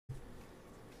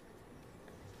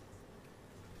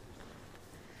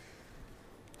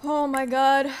Oh my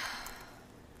god.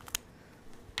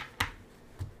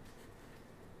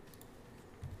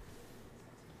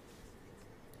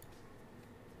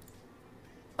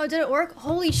 Oh, did it work?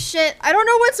 Holy shit. I don't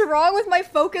know what's wrong with my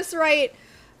Focusrite.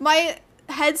 My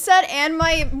headset and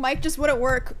my mic just wouldn't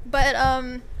work. But,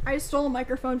 I stole a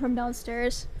microphone from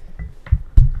downstairs.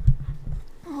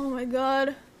 Oh my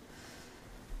god.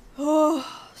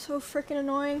 Oh, so freaking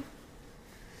annoying.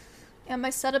 And my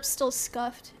setup's still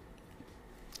scuffed.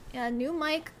 Yeah, new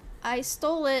mic. I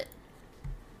stole it.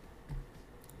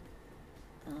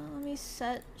 Let me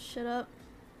set shit up.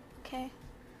 Okay.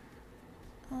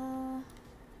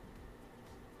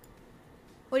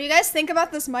 What do you guys think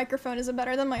about this microphone? Is it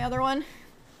better than my other one?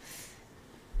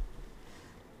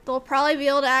 They'll probably be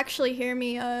able to actually hear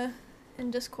me,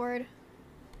 in Discord.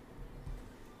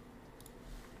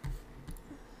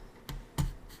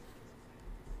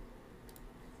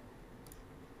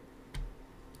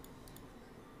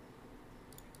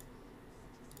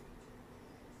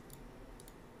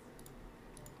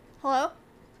 Hello?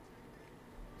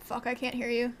 Fuck, I can't hear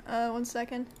you. 1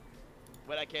 second.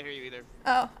 Wait, I can't hear you either.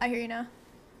 Oh, I hear you now.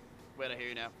 Wait, I hear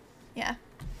you now. Yeah.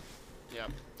 Yeah.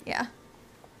 Yeah.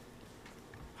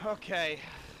 Okay.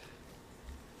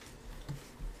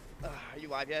 Are you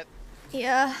live yet?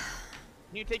 Yeah.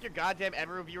 Can you take your goddamn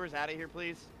Emerald viewers out of here,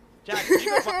 please? Jack, can you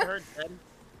go fucking herd Ben?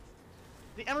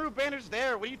 The Emerald banner's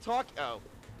there. What are you talking? Oh.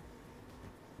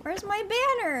 Where's my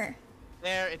banner?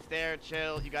 There, it's there.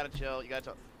 Chill. You gotta chill. You gotta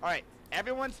chill. Alright,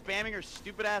 everyone spamming her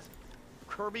stupid ass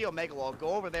Kirby Omega Law. Go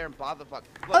over there and bother the fuck.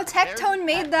 Look, oh, Tectone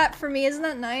made that for me. Isn't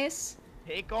that nice?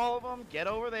 Take all of them. Get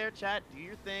over there, chat. Do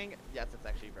your thing. Yes, it's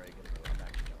actually very good. I'm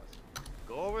actually jealous.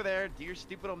 Go over there. Do your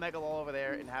stupid Omega Law over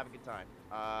there and have a good time.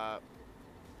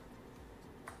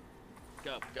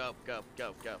 Go, go, go,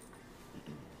 go, go.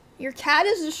 Your cat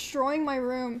is destroying my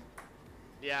room.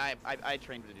 Yeah, I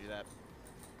trained to do that.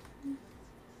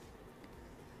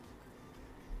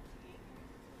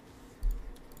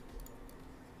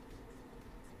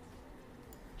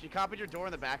 She copied your door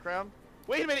in the background?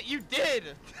 Wait a minute, you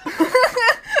did!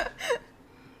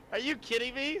 Are you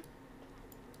kidding me?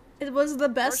 It was the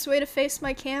best way to face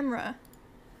my camera.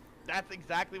 That's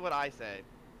exactly what I say.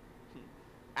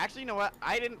 Actually, you know what?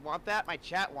 I didn't want that. My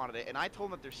chat wanted it, and I told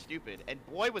them that they're stupid. And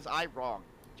boy, was I wrong.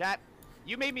 Chat,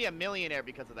 you made me a millionaire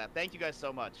because of that. Thank you guys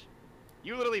so much.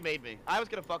 You literally made me. I was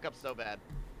gonna fuck up so bad.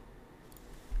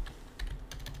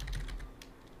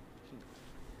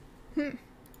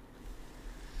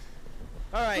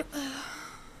 Alright.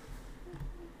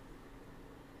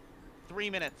 3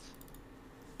 minutes.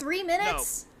 3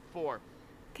 minutes? No, 4.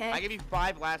 Okay. I gave you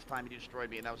 5 last time and you destroyed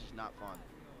me, and that was just not fun.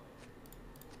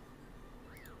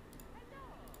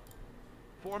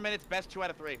 4 minutes, best 2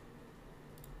 out of 3.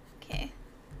 Okay.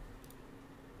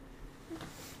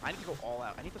 I need to go all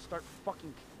out. I need to start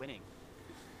fucking winning.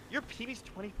 Your PB's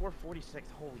 24:46.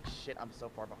 Holy shit, I'm so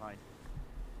far behind.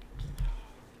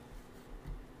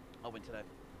 I'll win today.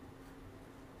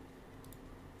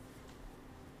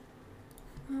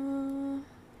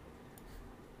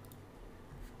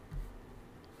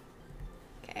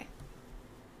 Okay.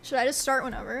 Should I just start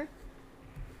whenever?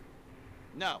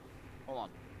 No. Hold on.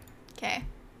 Okay.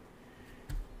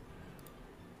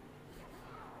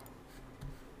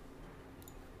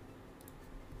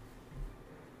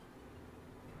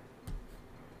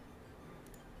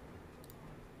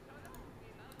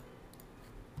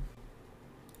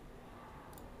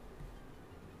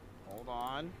 Hold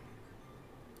on.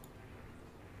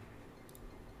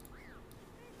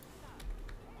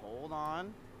 Hold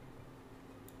on.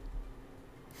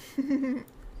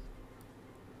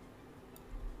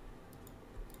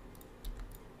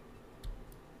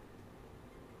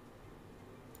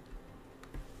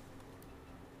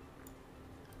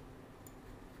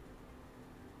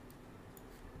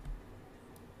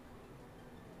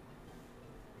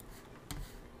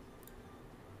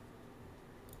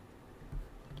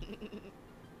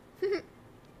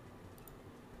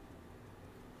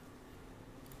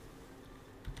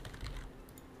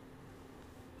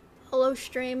 Hello,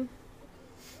 stream.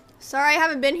 Sorry I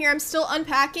haven't been here. I'm still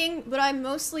unpacking, but I'm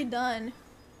mostly done.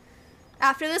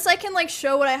 After this, I can, like,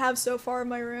 show what I have so far in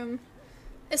my room.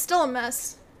 It's still a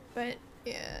mess, but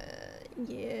yeah.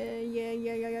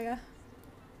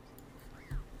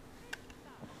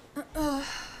 Oh,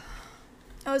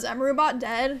 is Emerubot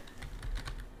dead?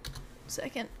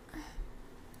 Second.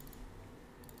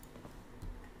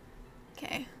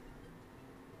 Okay.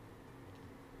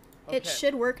 It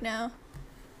should work now.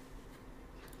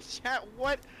 Chat,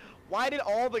 what? Why did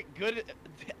all the good,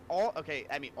 okay,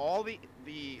 I mean, all the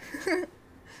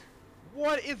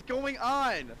what is going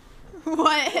on?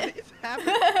 What? What is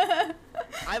happening?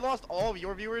 I lost all of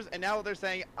your viewers, and now they're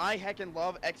saying I heckin'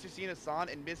 love Exorcina-san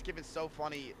and Miskiv is so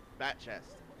funny. Bat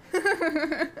chest.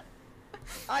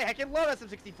 I heckin' love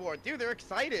SM64, dude. They're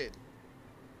excited.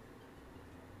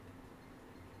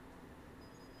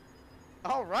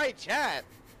 All right, chat.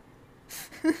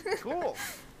 Cool.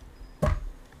 Okay,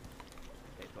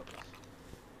 focus.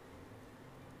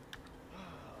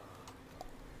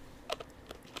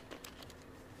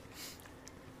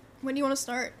 When do you want to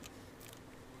start?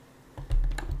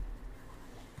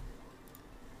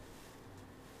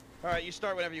 All right, you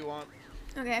start whenever you want.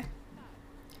 Okay.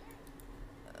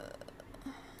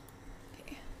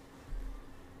 Okay.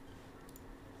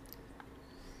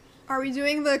 Are we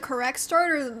doing the correct start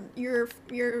or your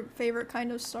favorite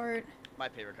kind of start? My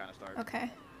favorite kind of start. Okay.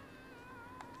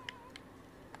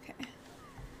 Okay.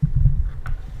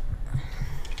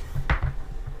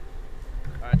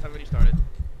 All right, tell me when you started.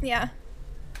 Yeah.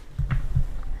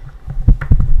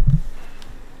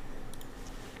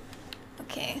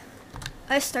 Okay.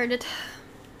 I started.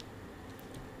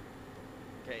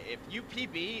 Okay, if you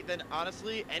PB, then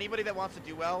honestly, anybody that wants to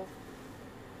do well,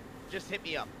 just hit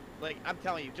me up. Like, I'm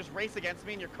telling you, just race against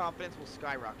me and your confidence will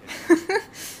skyrocket.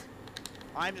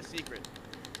 I'm the secret.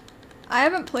 I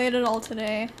haven't played it all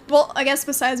today. Well, I guess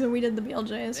besides when we did the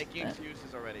BLJs. Making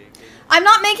excuses already. Okay? I'm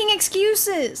not making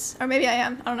excuses! Or maybe I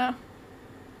am. I don't know.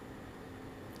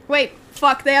 Wait,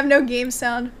 fuck, they have no game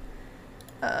sound.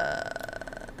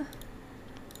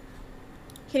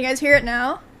 Can you guys hear it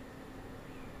now?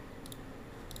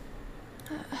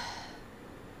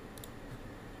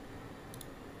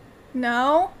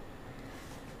 No?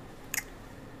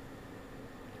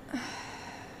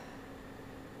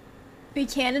 We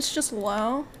can, it's just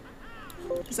low.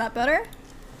 Is that better?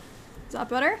 Is that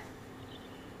better?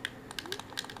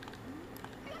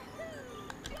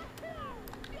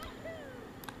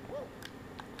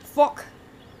 Fuck.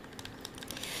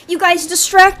 You guys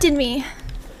distracted me.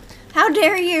 How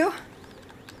dare you?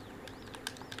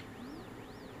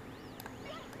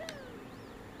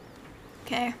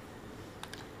 Okay.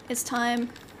 It's time.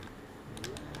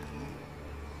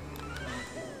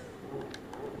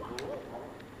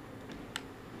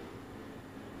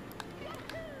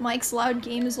 Mike's loud,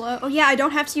 game is low. Oh yeah, I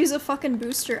don't have to use a fucking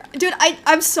booster. Dude,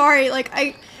 I'm sorry, like,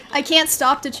 I can't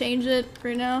stop to change it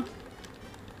right now.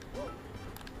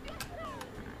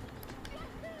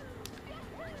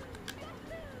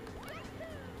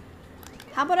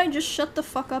 How about I just shut the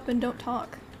fuck up and don't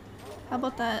talk? How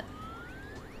about that?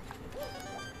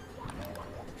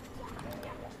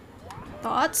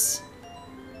 Thoughts?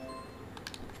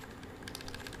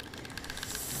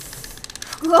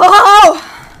 Oh!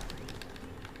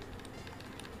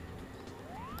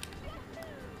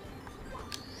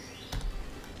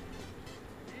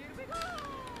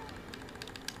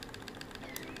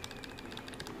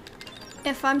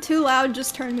 If I'm too loud,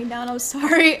 just turn me down. I'm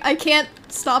sorry. I can't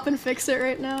stop and fix it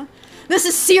right now. This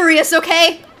is serious,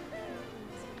 okay?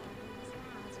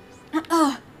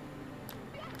 Oh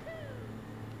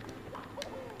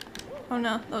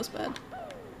no, that was bad.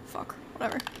 Fuck,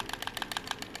 whatever.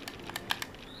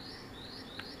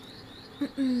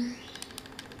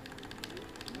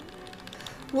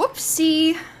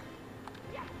 Whoopsie.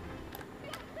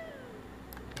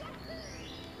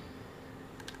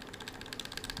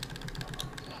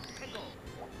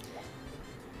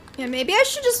 Yeah, maybe I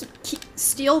should just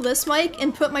steal this mic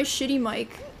and put my shitty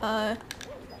mic,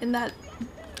 in that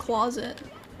closet.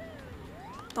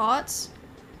 Thoughts?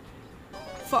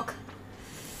 Fuck.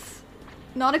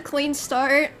 Not a clean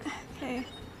start. Okay.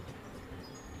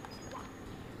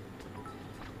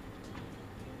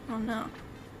 Oh no.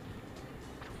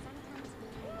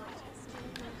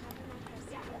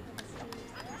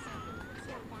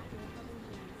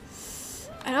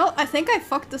 I think I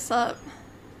fucked this up.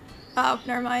 Oh,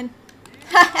 never mind.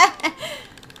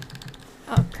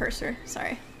 Oh, cursor,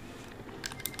 sorry.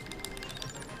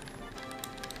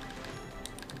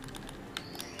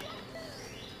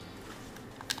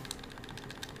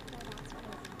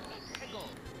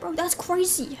 Bro, that's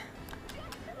crazy.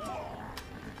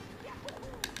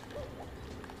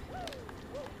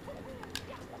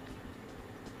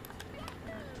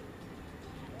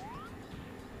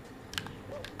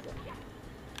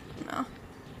 No.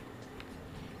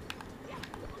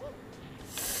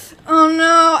 Oh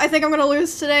no, I think I'm gonna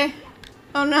lose today.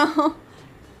 Oh no.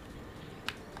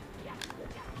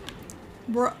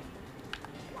 Bro.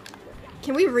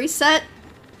 Can we reset?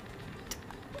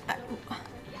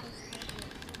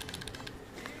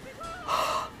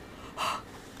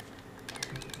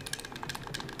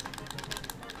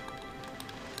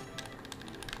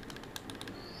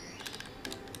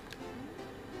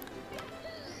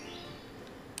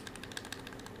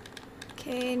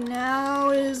 Okay,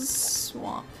 now is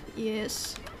swamp.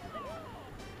 Yes.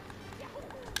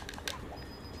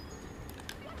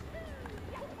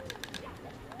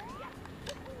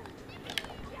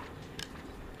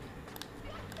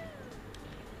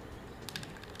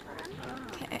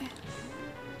 Okay.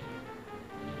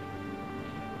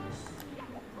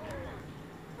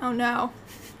 Oh no.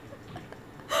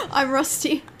 I'm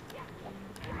rusty.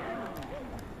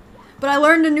 But I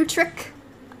learned a new trick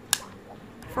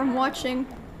from watching.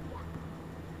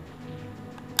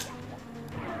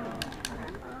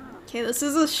 Okay, this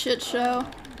is a shit show.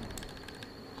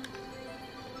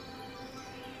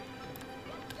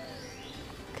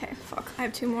 Okay, fuck. I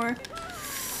have 2 more.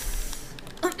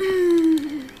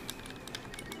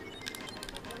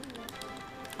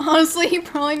 Honestly, he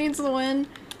probably needs the win.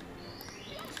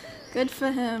 Good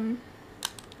for him.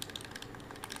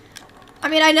 I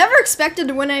mean, I never expected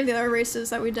to win any of the other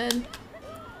races that we did.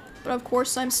 But of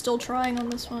course, I'm still trying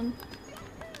on this one.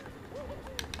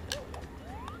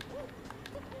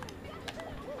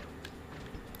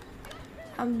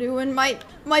 I'm doing my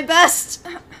best!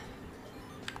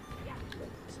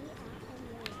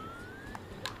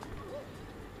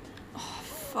 Oh,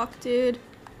 fuck, dude.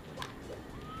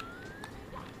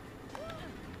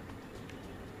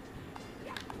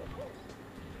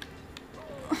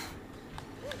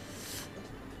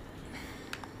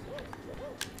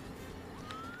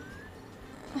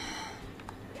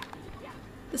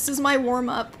 This is my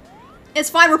warm-up. It's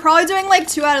fine, we're probably doing like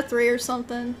 2 out of 3 or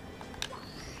something.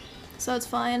 So it's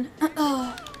fine.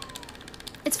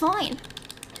 It's fine.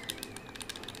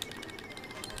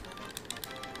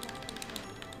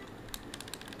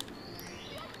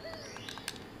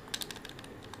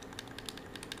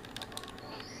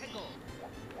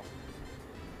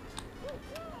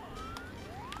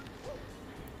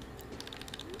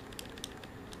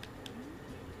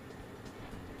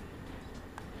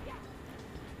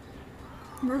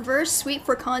 Reverse sweep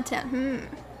for content.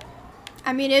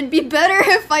 I mean, it'd be better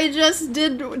if I just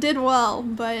did well,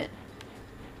 but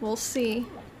we'll see.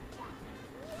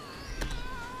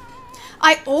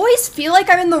 I always feel like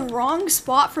I'm in the wrong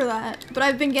spot for that, but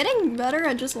I've been getting better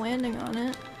at just landing on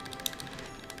it.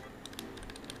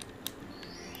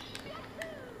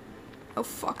 Oh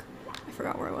fuck. I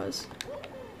forgot where I was.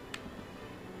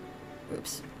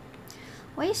 Oops.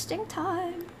 Wasting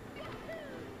time.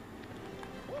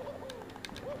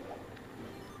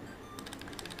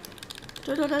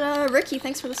 Ricky,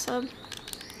 thanks for the sub.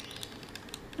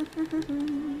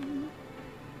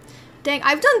 Dang,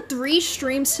 I've done 3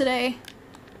 streams today.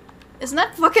 Isn't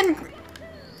that fucking...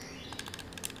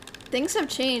 Things have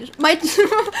changed.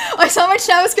 I saw my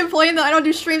chat was complaining that I don't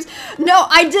do streams. No,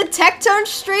 I did Tectone's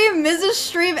stream, Mrs.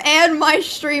 stream, and my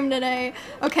stream today.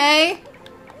 Okay?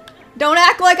 Don't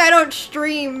act like I don't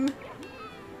stream.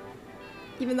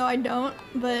 Even though I don't,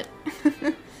 but...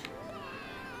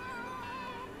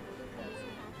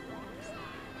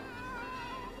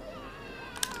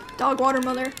 Dog water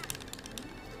mother.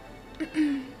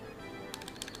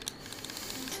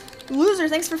 Loser,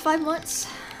 thanks for 5 months.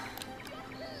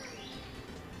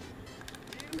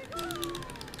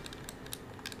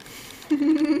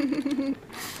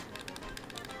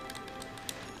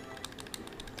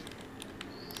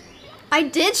 I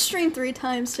did stream 3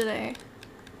 times today.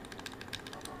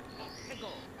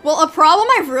 Well, a problem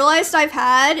I've realized I've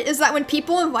had is that when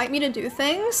people invite me to do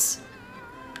things,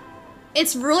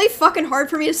 it's really fucking hard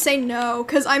for me to say no,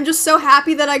 because I'm just so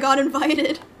happy that I got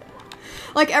invited.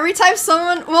 Like, every time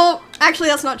someone- well, actually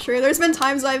that's not true. There's been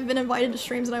times I've been invited to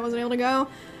streams and I wasn't able to go.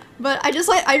 But I just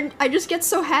like- I just get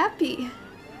so happy.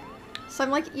 So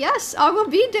I'm like, yes, I will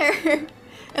be there.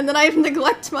 And then I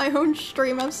neglect my own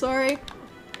stream, I'm sorry.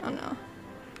 Oh no.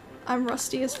 I'm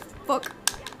rusty as fuck.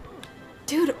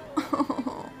 Dude.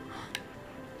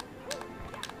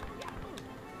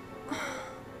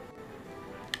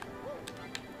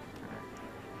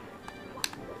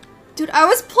 Dude, I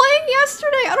was playing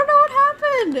yesterday. I don't know what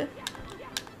happened.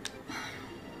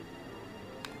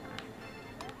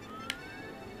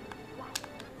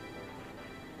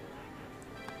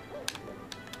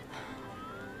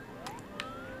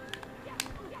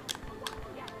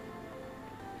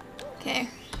 Okay.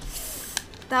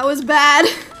 That was bad.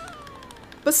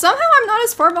 But somehow I'm not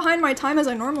as far behind my time as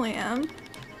I normally am.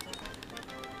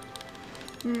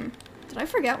 Did I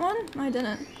forget one? No, I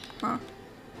didn't. Huh.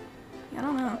 Yeah, I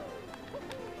don't know.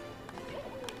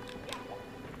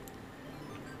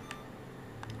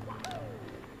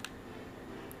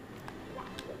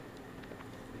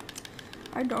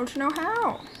 I don't know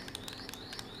how.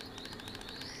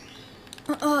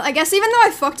 I guess even though I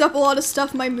fucked up a lot of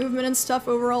stuff, my movement and stuff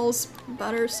overall is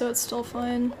better, so it's still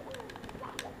fine.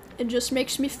 It just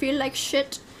makes me feel like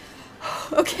shit.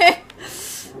 Okay.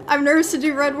 I'm nervous to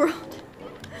do Red World.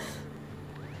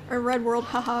 Or Red World,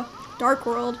 haha. Dark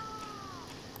World.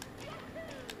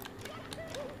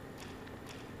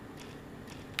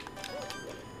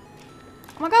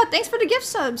 Oh my god, thanks for the gift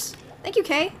subs. Thank you,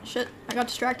 Kay. Shit, I got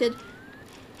distracted.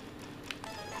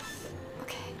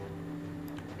 Okay.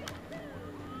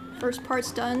 First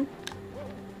part's done.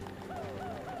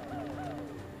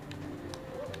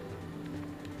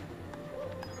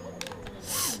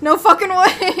 No fucking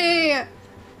way!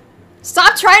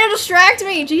 Stop trying to distract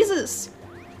me, Jesus!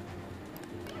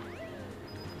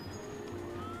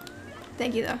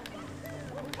 Thank you, though.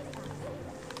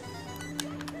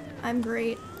 I'm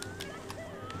great.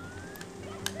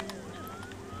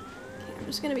 Okay, I'm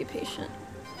just gonna be patient.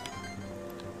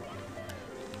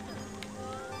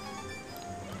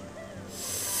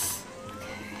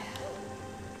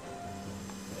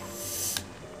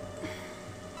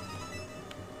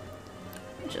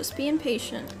 Just being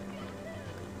patient.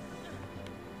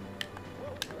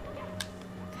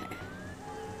 Okay.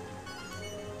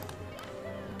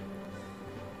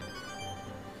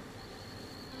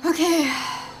 Okay.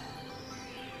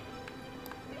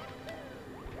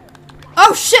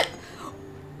 Oh shit!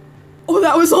 Oh,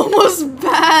 that was almost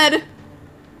bad.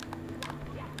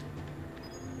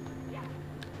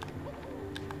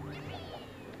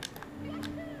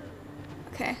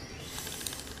 Okay.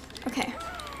 Okay.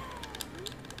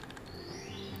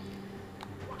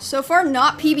 So far,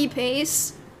 not PB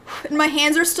pace. And my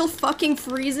hands are still fucking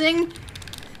freezing.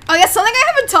 Oh yeah, something I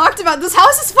haven't talked about. This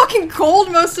house is fucking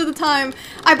cold most of the time.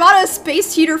 I bought a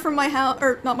space heater from my house,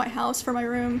 or not my house, for my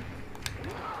room.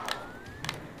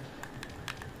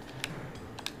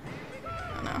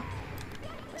 Oh no.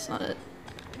 That's not it.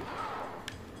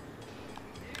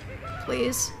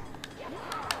 Please.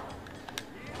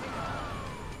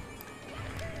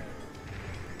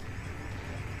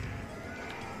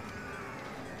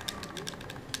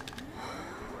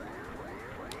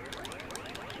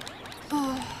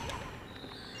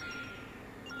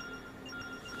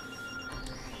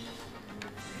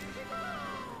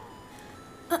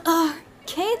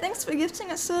 Okay, thanks for gifting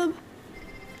a sub.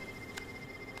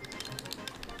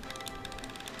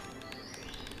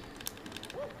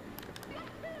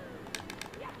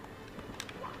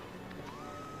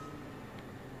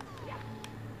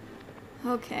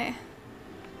 Okay.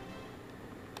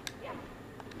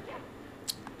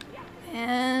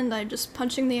 And I'm just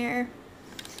punching the air.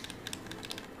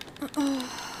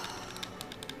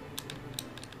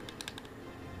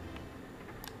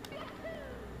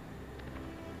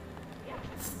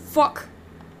 Fuck.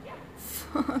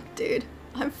 Fuck, dude.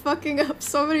 I'm fucking up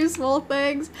so many small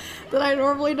things that I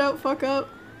normally don't fuck up.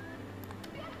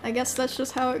 I guess that's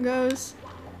just how it goes.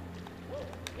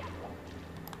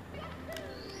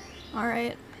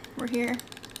 Alright, we're here.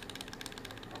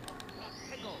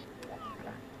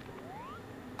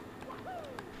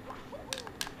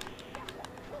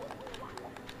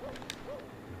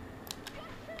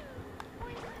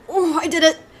 Oh, I did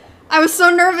it! I was so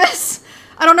nervous!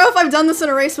 I don't know if I've done this in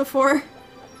a race before.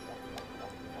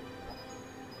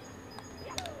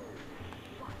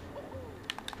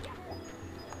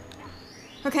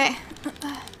 Okay. Okay.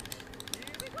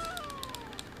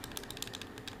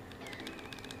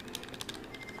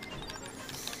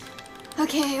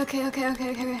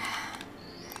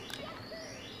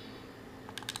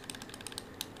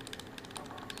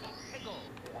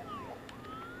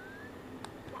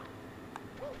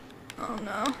 Oh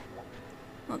no.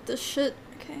 Not this shit.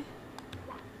 Okay.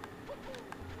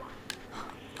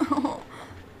 Oh.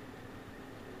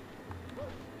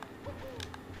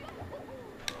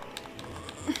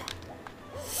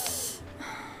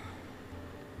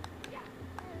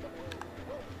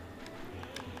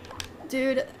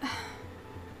 Dude.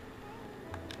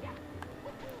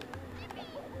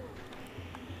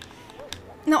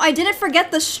 No, I didn't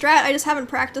forget the strat, I just haven't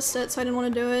practiced it, so I didn't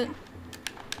want to do it.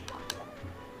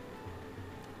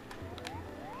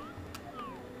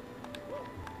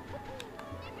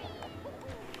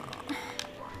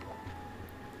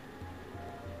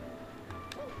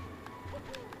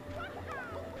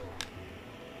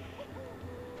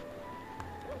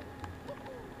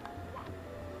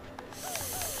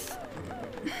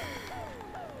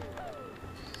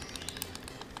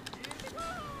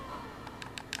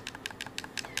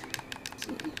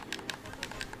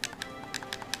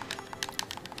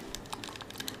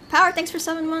 Power, thanks for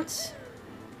 7 months.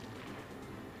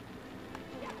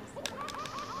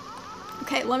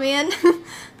 Okay, let me in.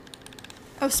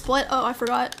 Oh, split. Oh, I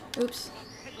forgot. Oops.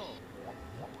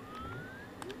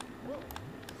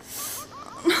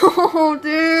 No,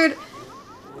 dude.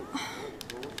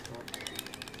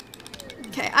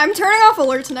 Okay, I'm turning off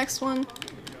alerts next one.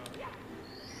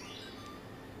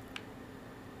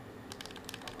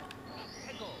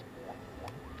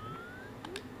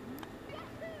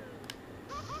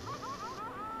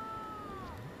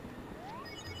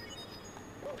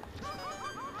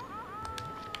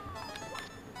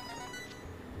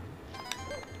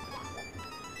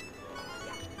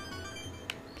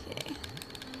 Okay.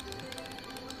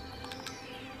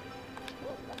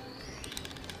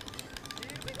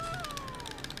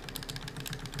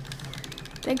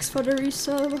 Thanks for the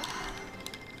resub.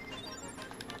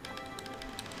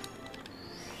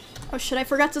 Oh shit, I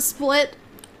forgot to split.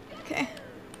 Okay.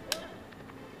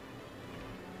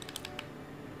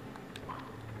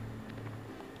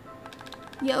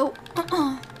 Yo.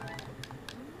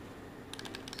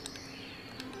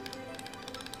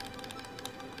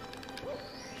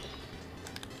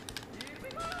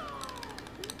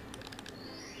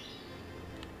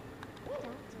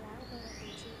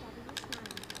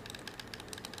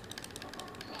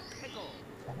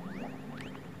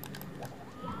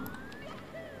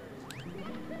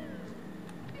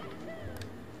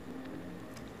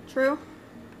 True.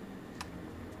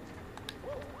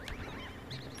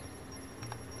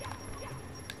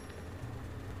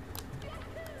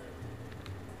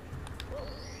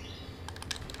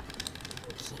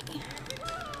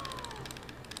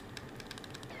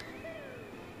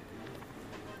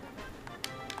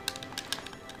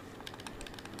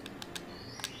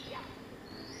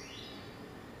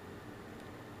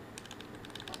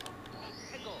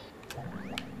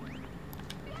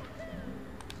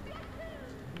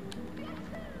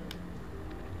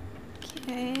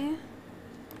 Okay.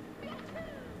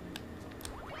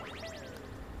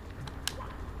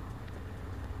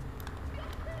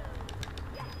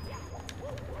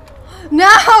 No,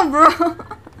 bro.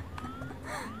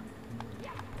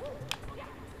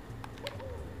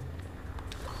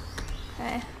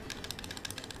 Okay.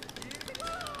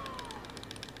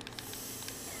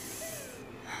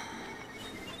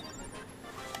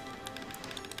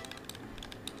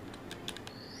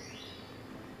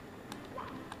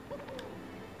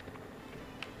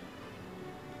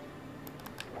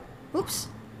 Oops.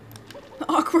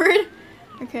 Awkward.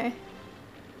 Okay.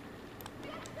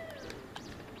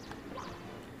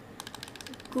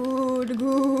 Good,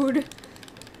 good.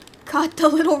 Caught the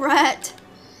little rat.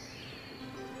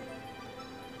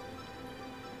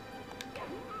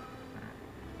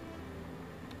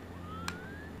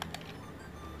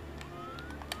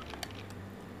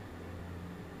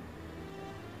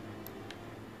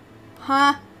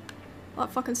 Huh? Well,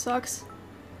 that fucking sucks.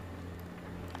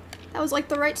 That was like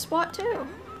the right spot too.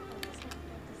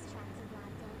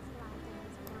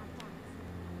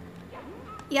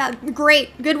 Yeah,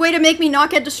 great. Good way to make me not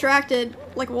get distracted.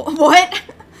 Like, what?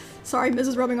 Sorry,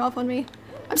 Mrs. rubbing off on me.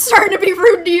 I'm starting to be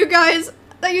rude to you guys.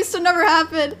 That used to never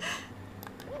happen.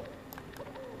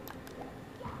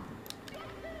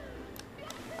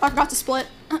 I forgot to split.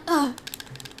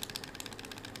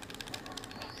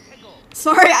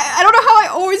 Sorry, I don't know how I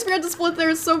always forget to split there.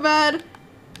 It's so bad.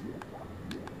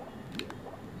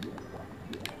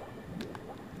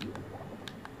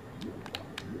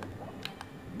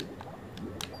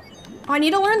 Oh, I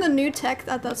need to learn the new tech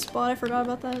at that spot. I forgot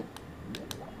about that.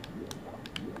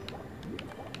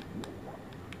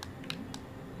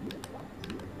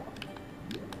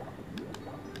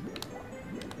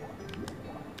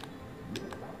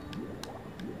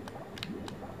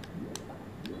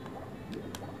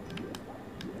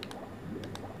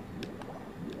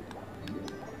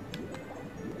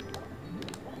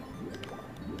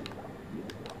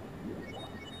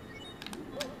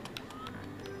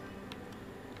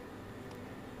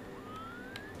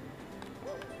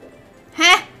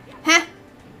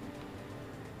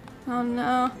 Oh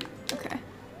no. Okay.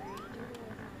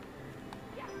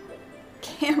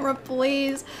 Camera,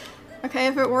 please. Okay,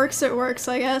 if it works,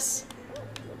 I guess.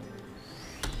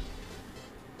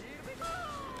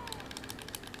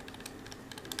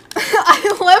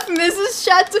 I left Mrs.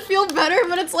 Chat to feel better,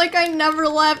 but it's like I never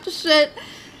left. Shit.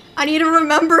 I need to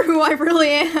remember who I really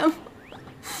am.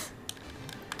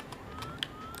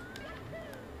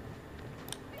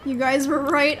 You guys were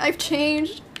right, I've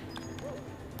changed.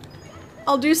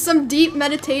 I'll do some deep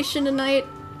meditation tonight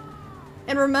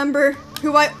and remember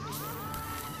who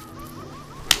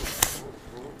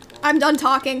I'm done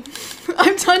talking.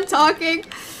 I'm done talking.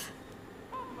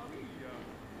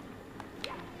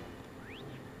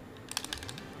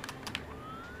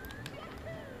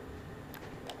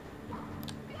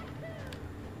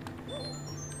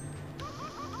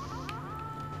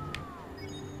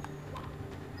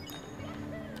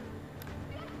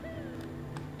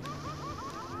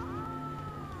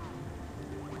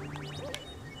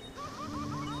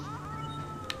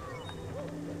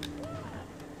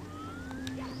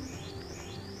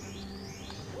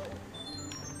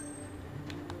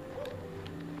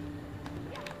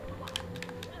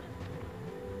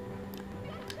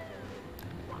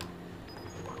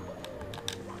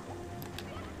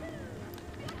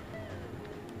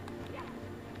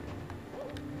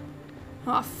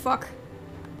 Oh, fuck.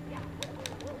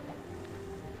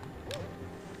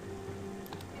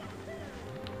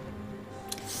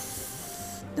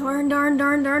 Darn, darn,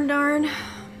 darn, darn, darn.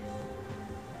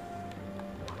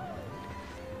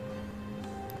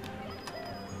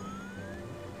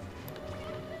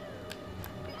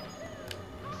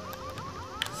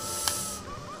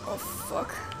 Oh,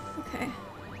 fuck. Okay.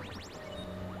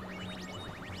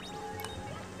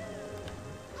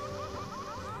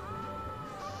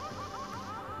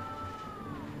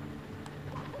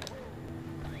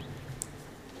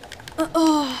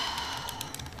 Oh.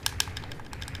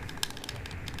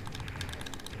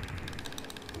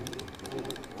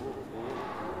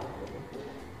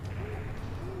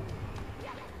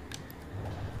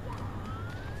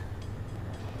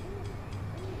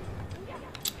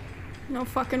 No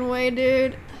fucking way,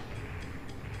 dude.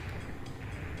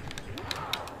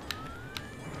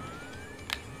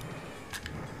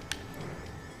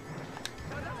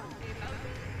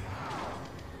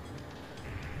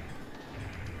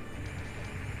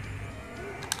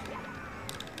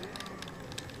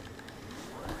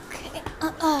 Okay,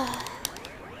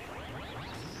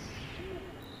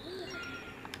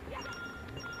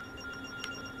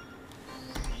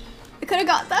 I could've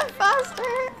got that faster.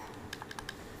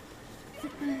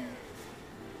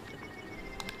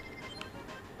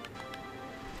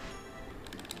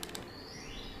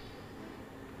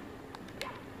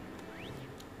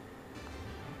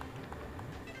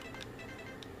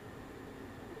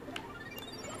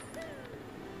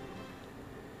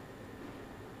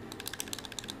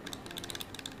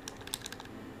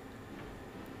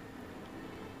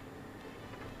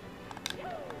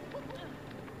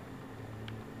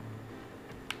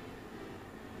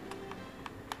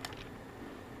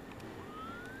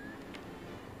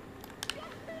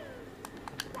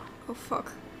 Oh,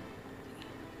 fuck.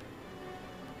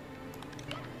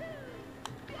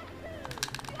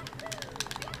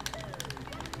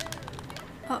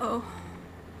 Uh-oh.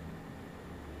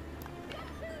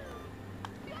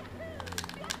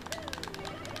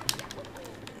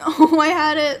 Oh, I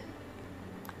had it.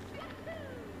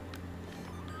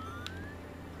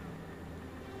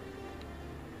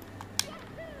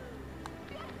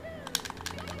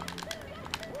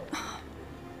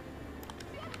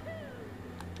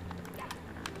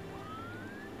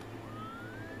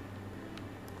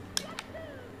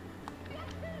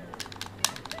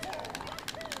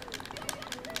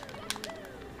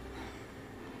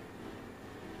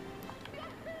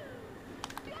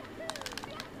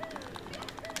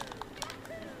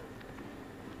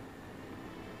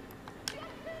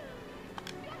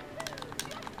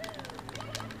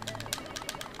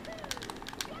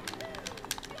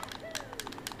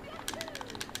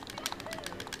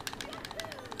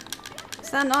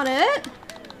 Is that not it?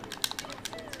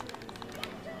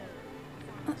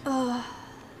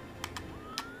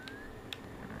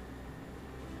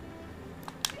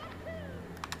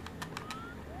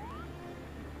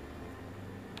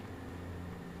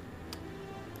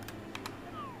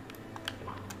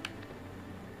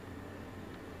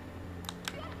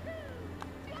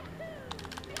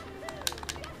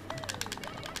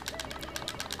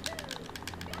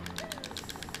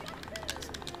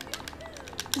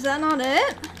 Is that not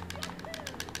it?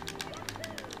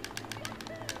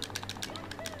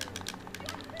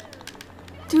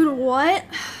 Dude, what?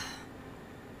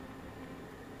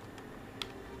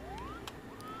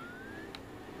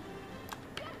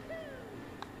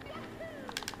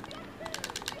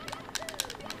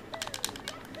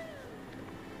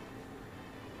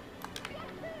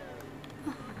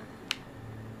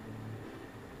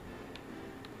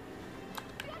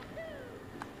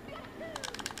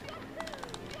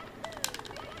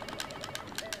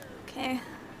 Okay.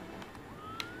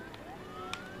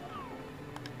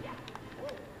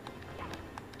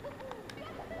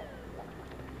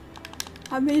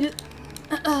 I made it.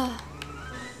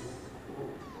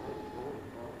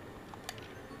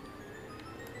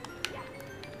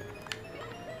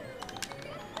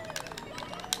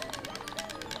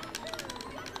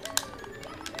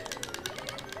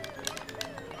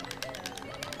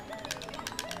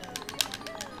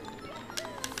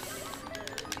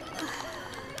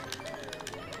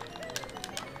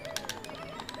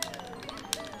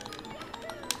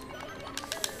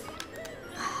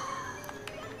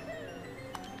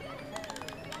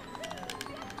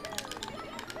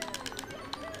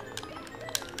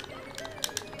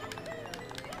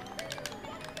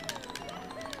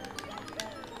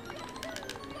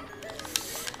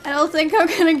 I don't think I'm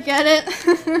gonna get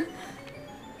it.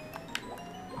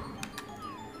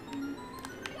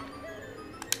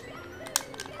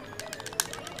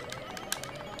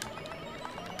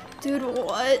 Dude,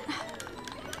 what?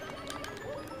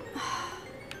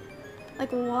 Like,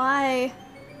 why?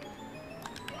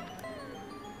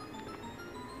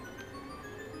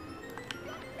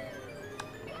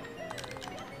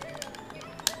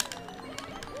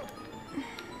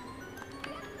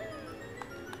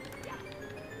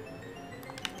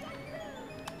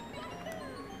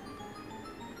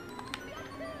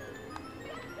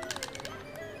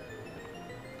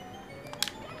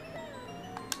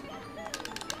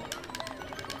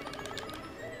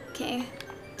 Okay.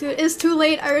 Dude, it's too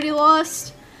late. I already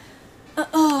lost.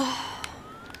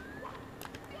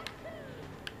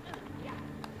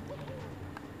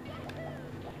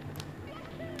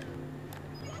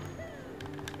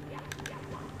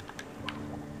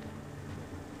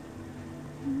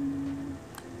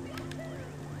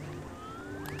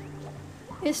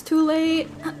 It's too late.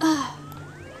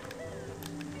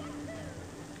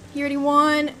 He already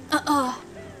won.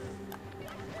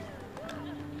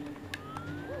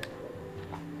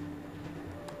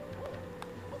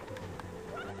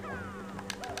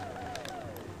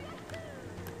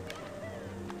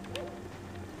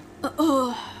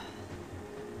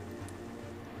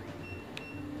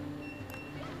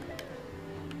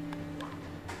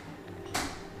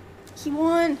 He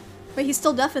won. Wait, he's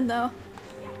still deafened though.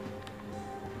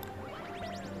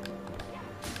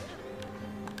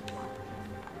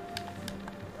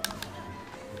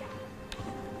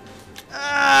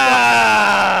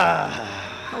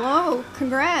 Hello,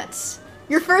 congrats.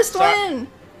 Your first win.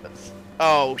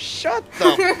 Oh, shut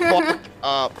the fuck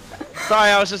up.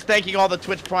 Sorry, I was just thanking all the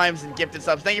Twitch Primes and gifted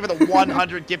subs. Thank you for the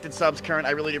 100 gifted subs, Current.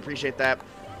 I really do appreciate that.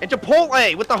 And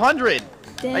Chipotle with the 100.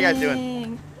 Dang. How you guys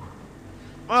doing?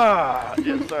 Ah,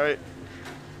 yeah, sorry.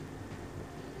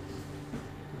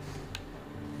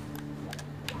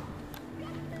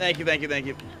 Thank you, thank you, thank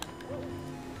you.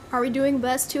 Are we doing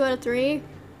best 2 out of 3?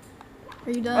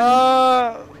 Are you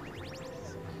done?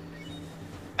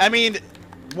 I mean,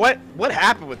 what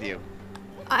happened with you?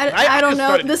 I don't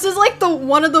know. This is like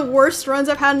one of the worst runs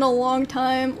I've had in a long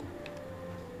time.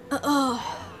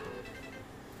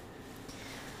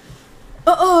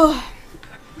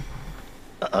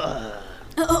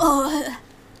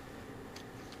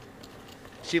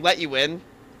 She let you win?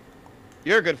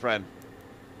 You're a good friend.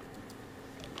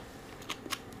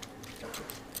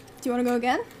 Do you want to go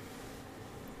again?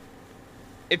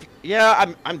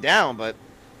 Yeah, I'm down, but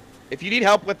if you need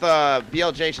help with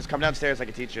BLJ, just come downstairs. I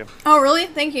can teach you. Oh, really?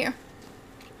 Thank you.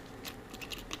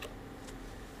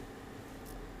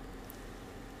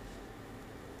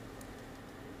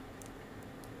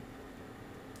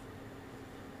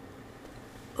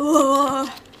 Ugh.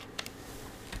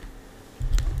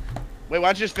 Wait, why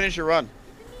don't you just finish your run?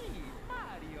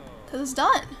 'Cause it's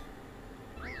done.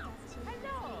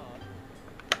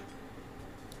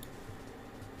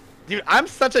 Dude, I'm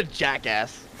such a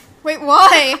jackass. Wait,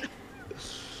 why?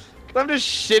 I'm just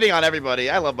shitting on everybody.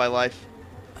 I love my life.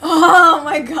 Oh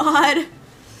my god.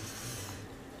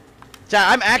 Chat,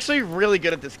 I'm actually really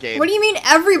good at this game. What do you mean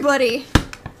everybody?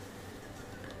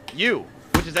 You,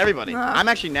 which is everybody. I'm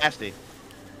actually nasty.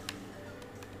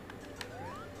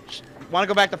 Want to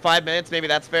go back to 5 minutes? Maybe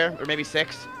that's fair, or maybe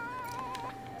 6.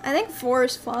 I think 4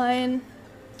 is fine.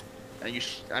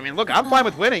 I mean, look, I'm fine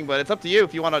with winning, but it's up to you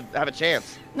if you want to have a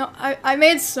chance. No, I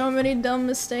made so many dumb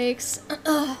mistakes.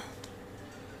 I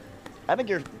think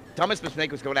your dumbest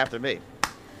mistake was going after me.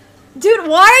 Dude,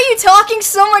 why are you talking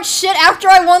so much shit after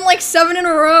I won like 7 in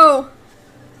a row?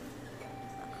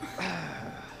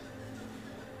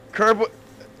 Curb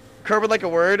would like a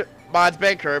word. Mods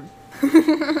ban Curb.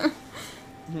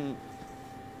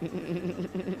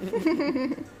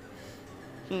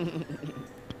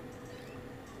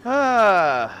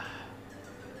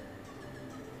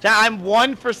 I'm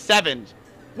 1 for 7.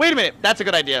 Wait a minute, that's a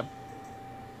good idea.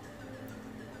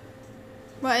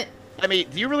 What? I mean,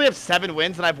 do you really have 7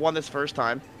 wins and I've won this first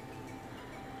time?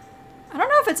 I don't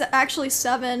know if it's actually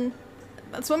 7.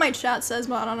 That's what my chat says,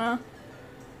 but I don't know.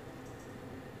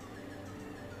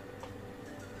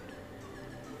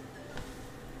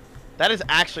 That is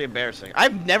actually embarrassing.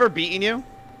 I've never beaten you.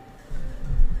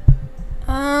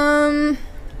 I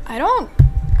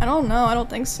don't know. I don't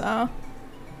think so.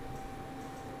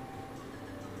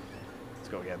 Let's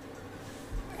go again.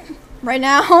 Right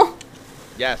now?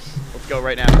 Yes, let's go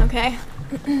right now. Okay.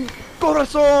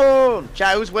 Corazon!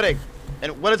 Chat, who's winning?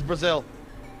 And what is Brazil?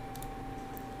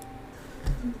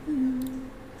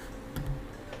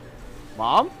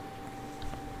 Mom?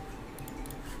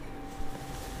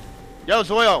 Yo,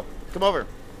 Zoyo, come over.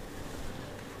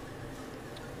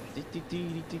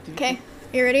 Okay,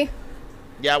 you ready?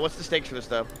 Yeah, what's the stakes for this,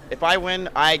 though? If I win,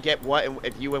 I get what? And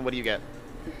if you win, what do you get?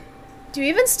 Do you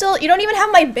even still, you don't even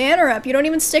have my banner up. You don't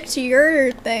even stick to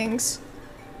your things.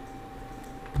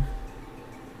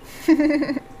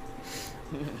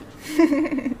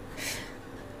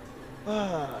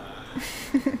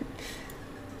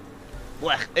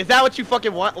 What? Is that what you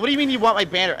fucking want? What do you mean you want my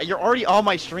banner? You're already on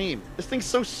my stream. This thing's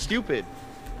so stupid.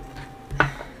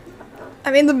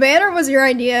 I mean, the banner was your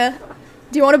idea.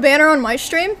 Do you want a banner on my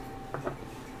stream?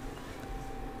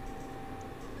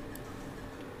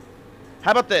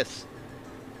 How about this?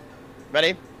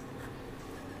 Ready?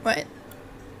 What?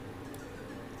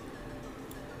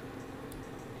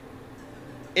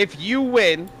 If you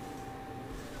win,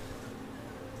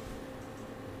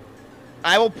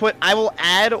 I will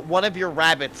add one of your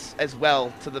rabbits as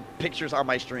well to the pictures on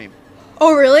my stream.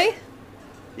 Oh, really?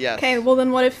 Yes. Okay, well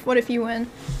then what if you win?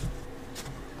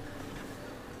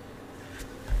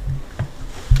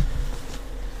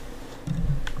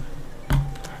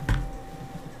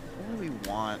 What do we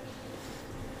want?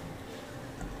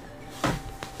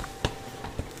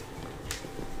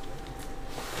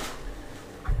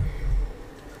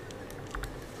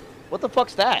 What the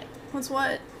fuck's that? What's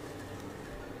what?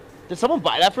 Did someone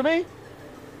buy that for me?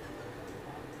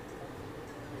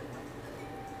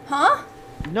 Huh?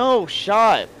 No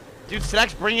shot. Dude,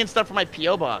 Sinak's bringing in stuff for my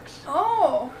P.O. box.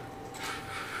 Oh.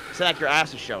 Sinak, your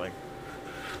ass is showing.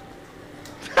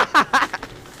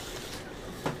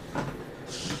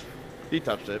 He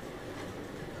touched it.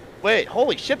 Wait,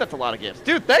 holy shit, that's a lot of gifts.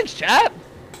 Dude, thanks, chat!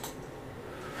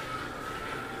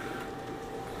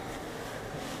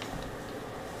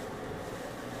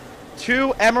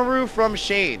 To Emaru from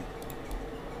Shane.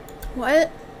 What?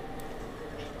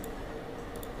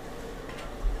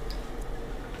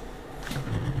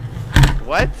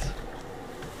 What?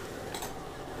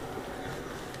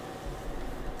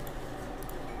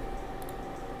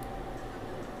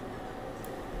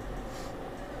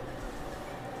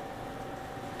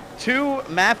 To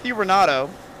Matthew Renato.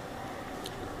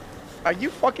 Are you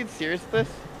fucking serious with this?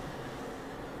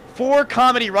 For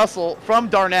Comedy Russell from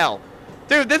Darnell.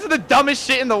 Dude, this is the dumbest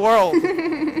shit in the world.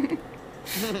 Can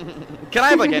I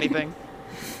have, like, anything?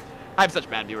 I have such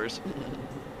bad viewers.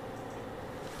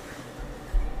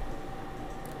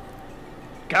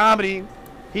 Comedy.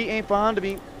 He ain't fond of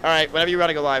me. Alright, whenever you're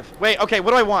ready to go live. Wait, okay,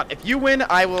 what do I want? If you win,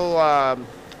 I will,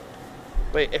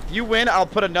 Wait, if you win, I'll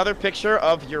put another picture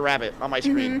of your rabbit on my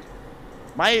screen.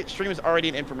 My stream is already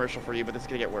an infomercial for you, but this is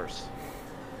gonna get worse.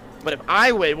 But if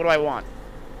I win, what do I want?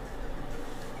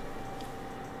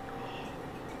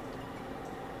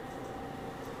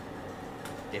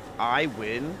 If I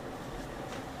win,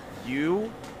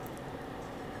 you...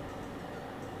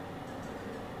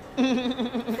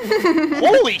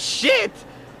 Holy shit!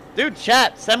 Dude,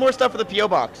 chat, send more stuff for the P.O.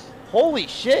 box. Holy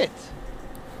shit!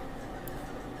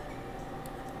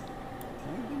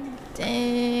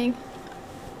 Dang.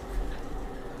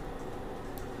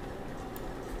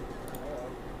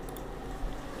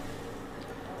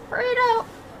 Burrito.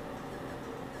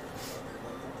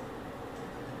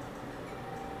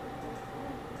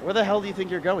 Where the hell do you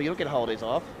think you're going? You don't get holidays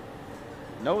off.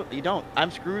 No, you don't. I'm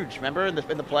Scrooge, remember in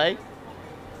the play?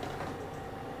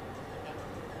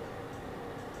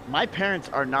 My parents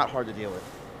are not hard to deal with.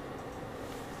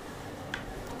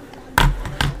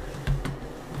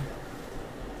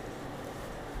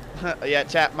 Yeah,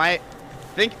 chat,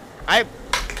 think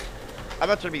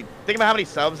about how many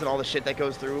subs and all the shit that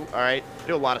goes through, alright? I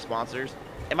do a lot of sponsors.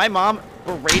 And my mom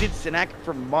berated Sinak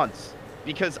for months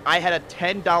because I had a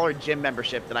 $10 gym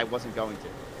membership that I wasn't going to.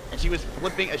 And she was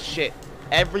flipping a shit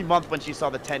every month when she saw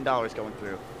the $10 going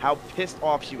through. How pissed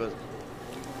off she was.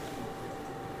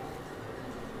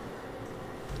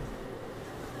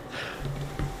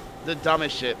 The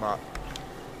dumbest shit, Mom.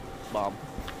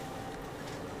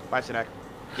 Bye, Sinak.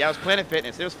 Yeah, I was Planet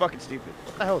Fitness. It was fucking stupid.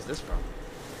 What the hell is this from?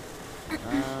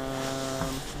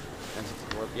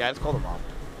 Yeah, it's called a mom.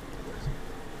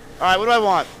 Alright, what do I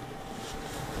want?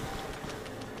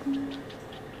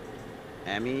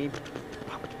 Emmy.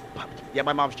 Yeah,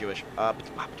 my mom's Jewish.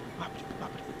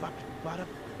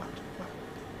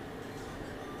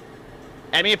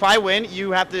 Emmy, if I win,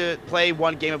 you have to play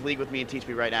one game of League with me and teach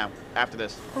me right now, after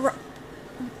this.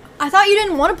 I thought you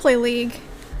didn't want to play League.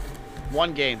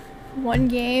 One game. One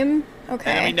game?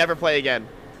 Okay. And then we never play again.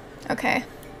 Okay.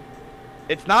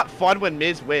 It's not fun when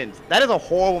Miz wins. That is a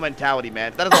horrible mentality,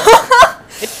 man. That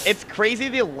is it's crazy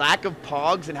the lack of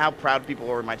pogs and how proud people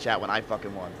were in my chat when I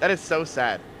fucking won. That is so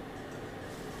sad.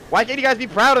 Why can't you guys be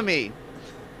proud of me?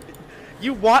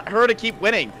 You want her to keep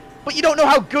winning, but you don't know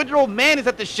how good your old man is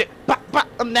at this shit.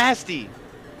 I'm nasty.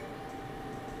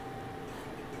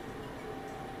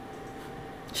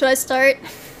 Should I start?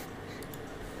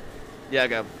 Yeah,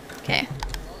 go. Okay.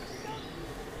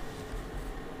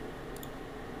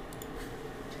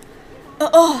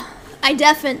 Oh, I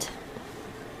deafened.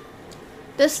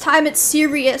 This time it's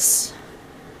serious.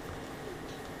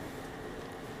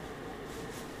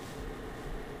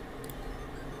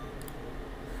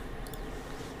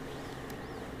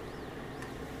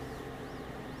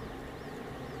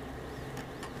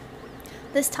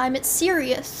 This time it's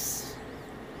serious.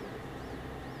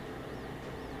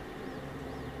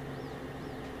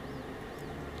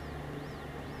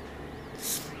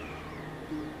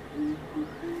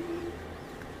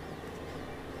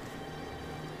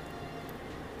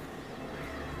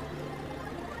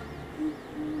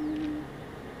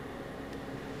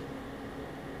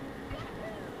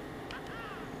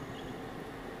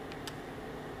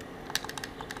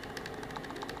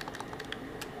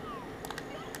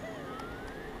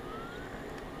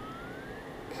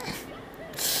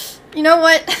 You know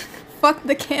what? Fuck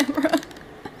the camera.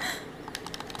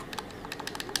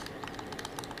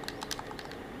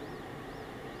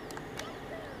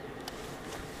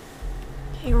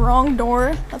 Okay, wrong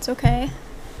door. That's okay.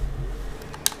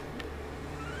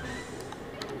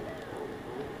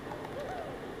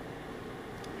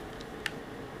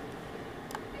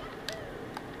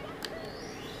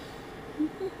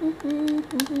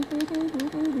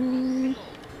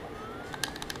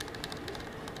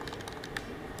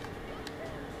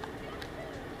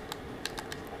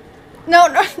 No,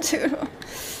 no, dude.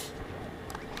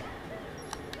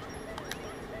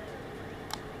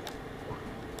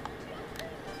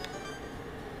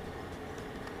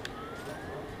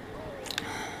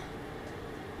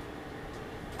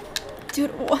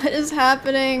 Dude, what is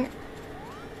happening?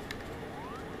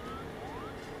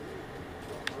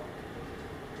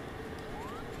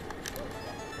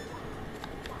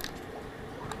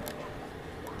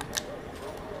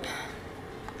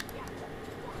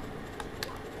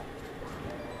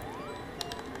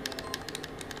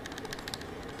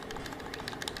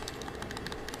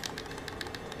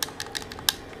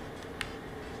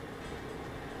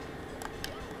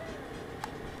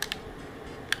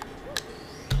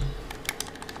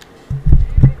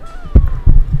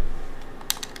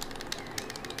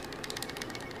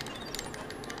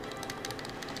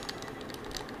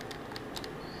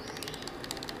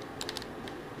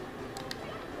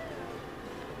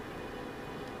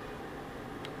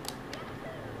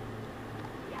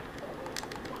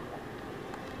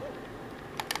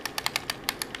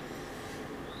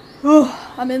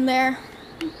 Oh, I'm in there.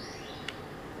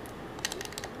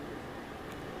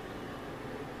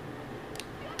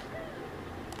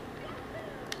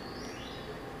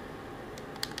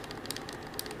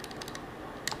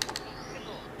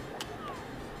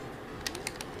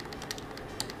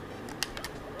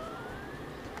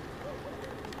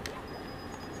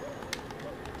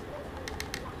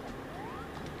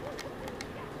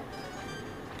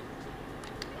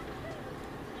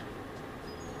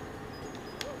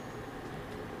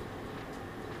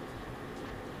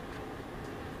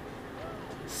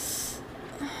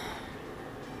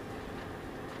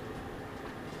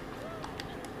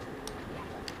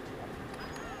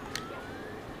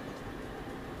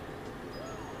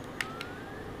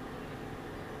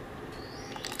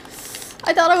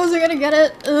 I thought I wasn't gonna get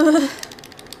it. Ugh.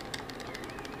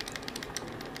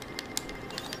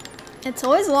 It's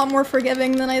always a lot more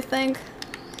forgiving than I think.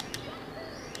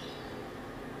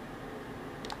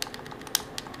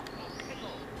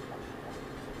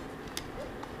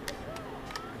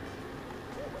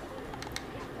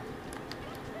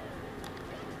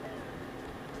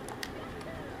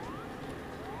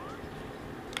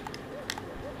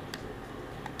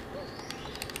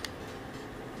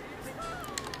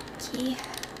 Key.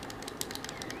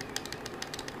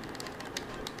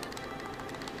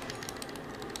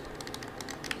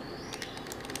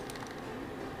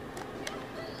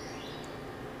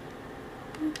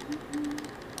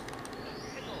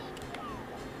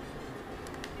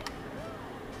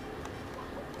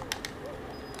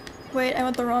 Wait, I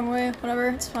went the wrong way. Whatever,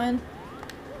 it's fine.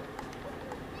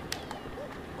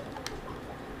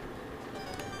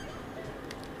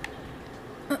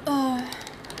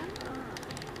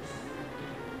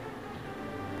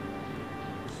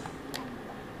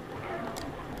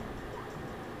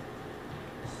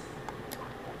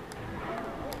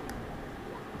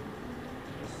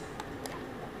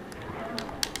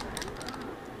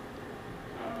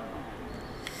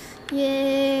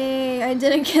 Yay! I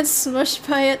didn't get smushed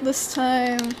by it this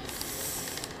time.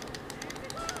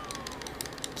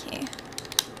 Okay.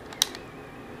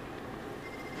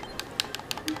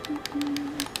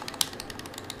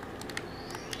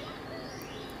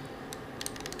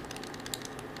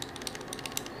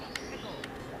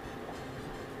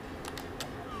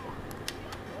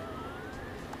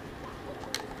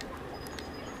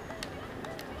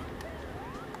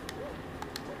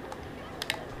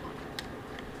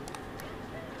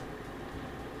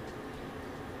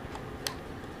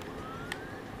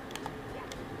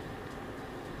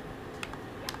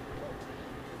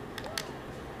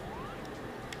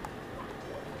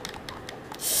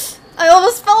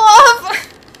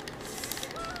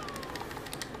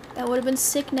 have been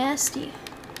sick nasty.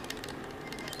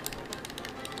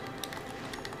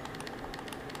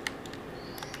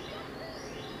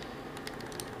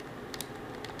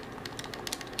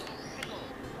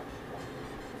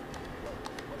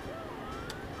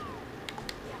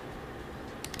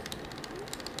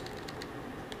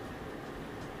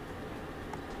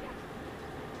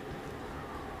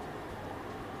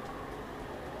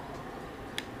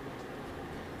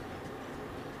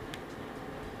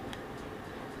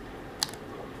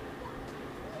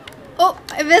 Oh,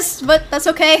 I missed, but that's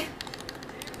okay.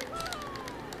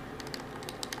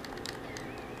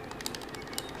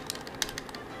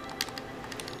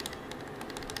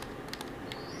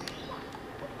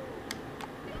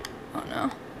 Oh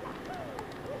no.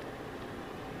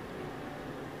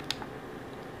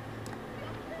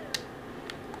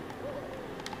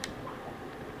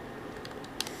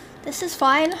 This is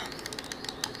fine.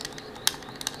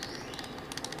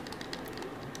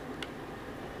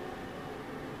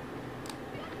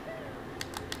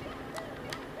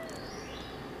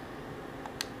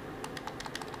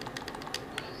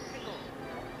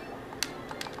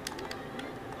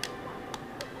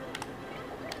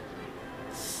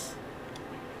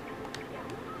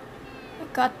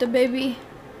 Got the baby.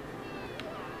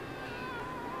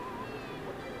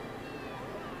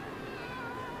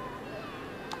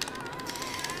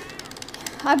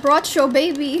 I brought your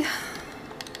baby.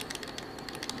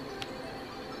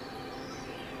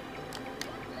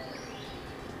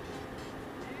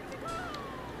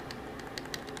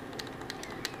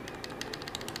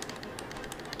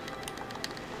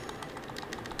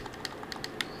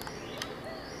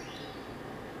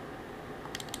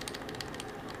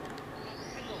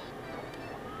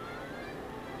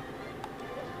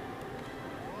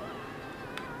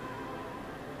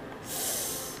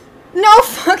 No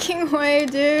fucking way,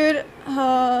 dude.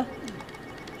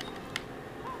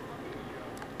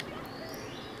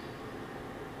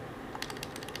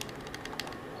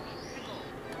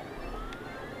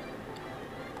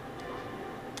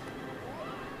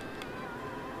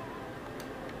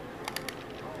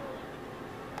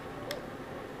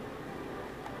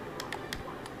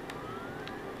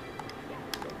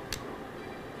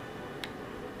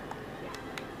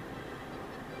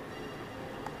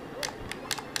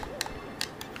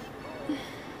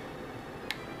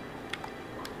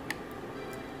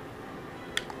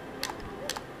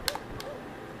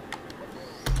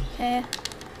 Okay.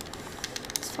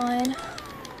 It's fine.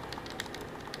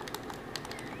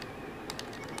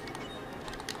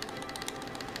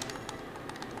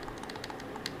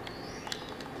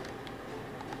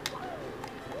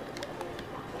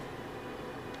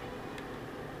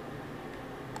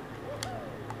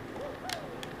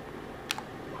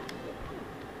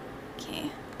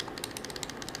 Okay.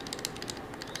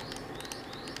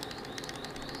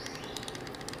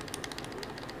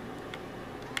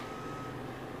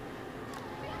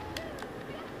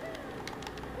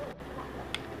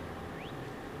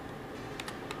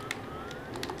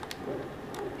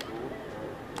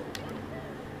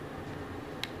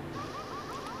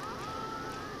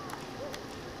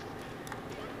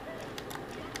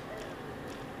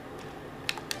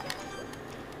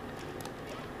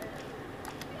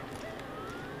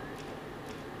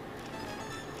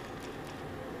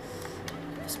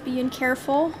 Just being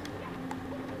careful.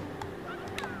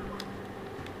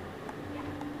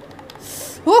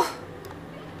 Woo!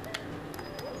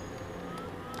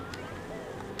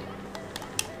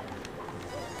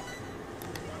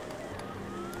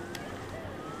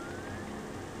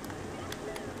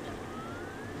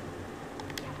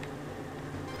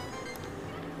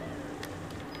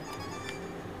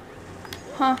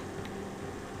 Huh.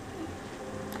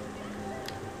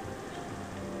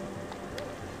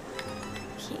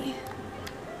 Okay.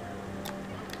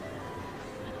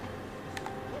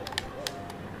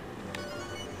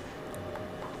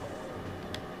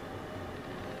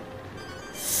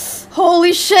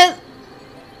 Holy shit!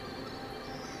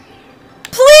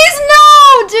 Please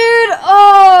no, dude!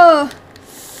 Oh!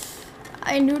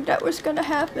 I knew that was gonna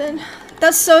happen.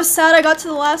 That's so sad I got to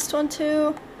the last one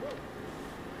too.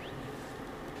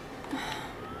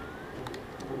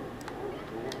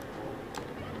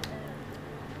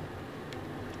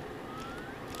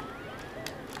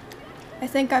 I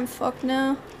think I'm fucked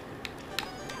now.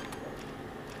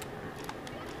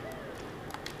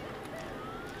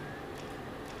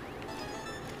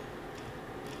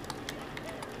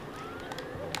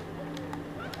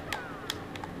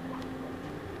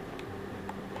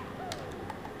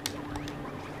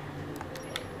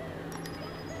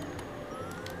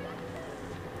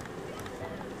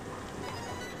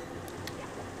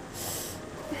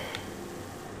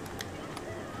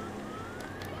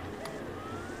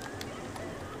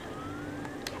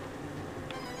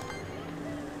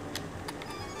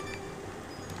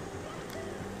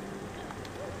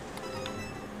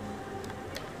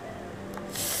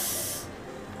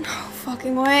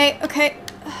 fucking way. Okay.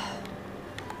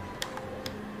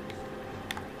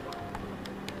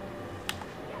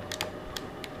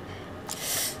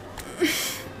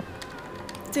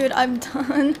 Dude, I'm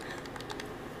done.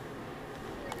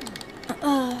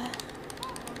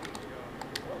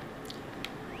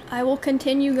 I will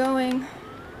continue going.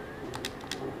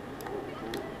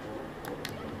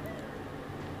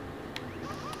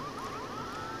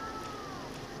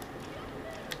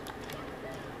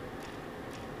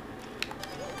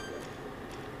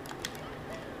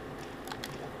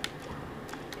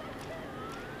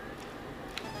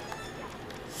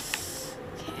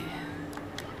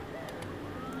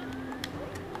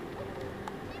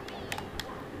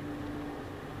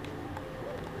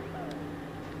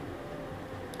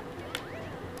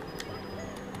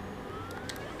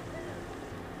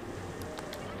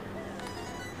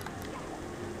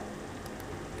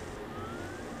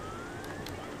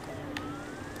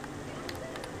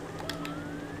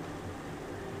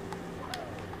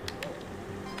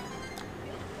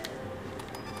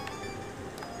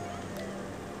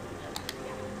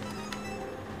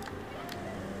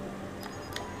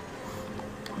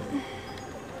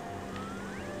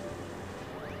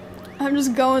 I'm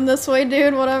just going this way,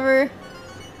 dude, whatever.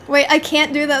 Wait, I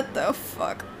can't do that though,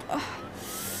 fuck. Ugh.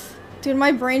 Dude,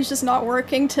 my brain's just not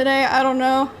working today, I don't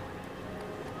know.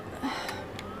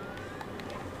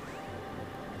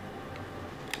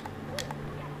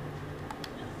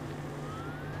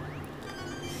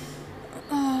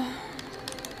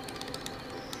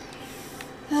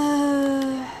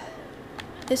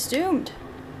 It's doomed.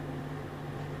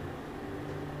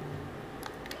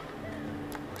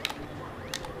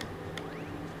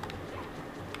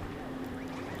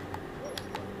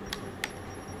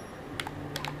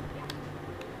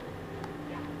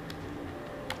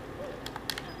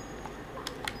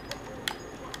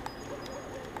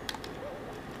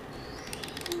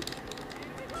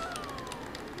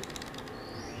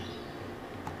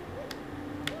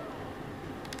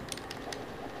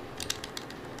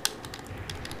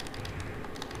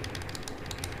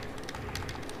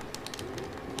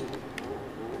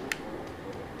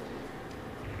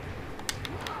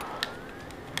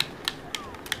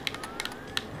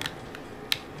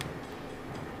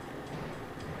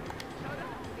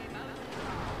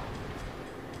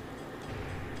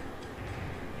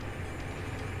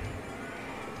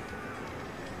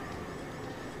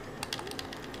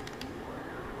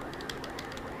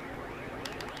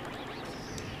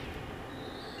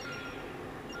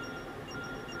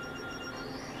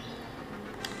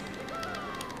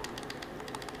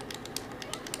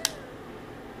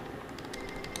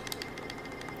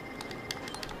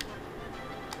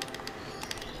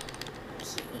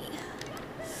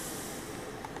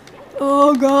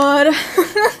 Oh god.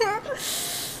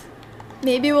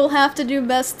 Maybe we'll have to do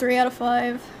best 3 out of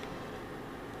 5.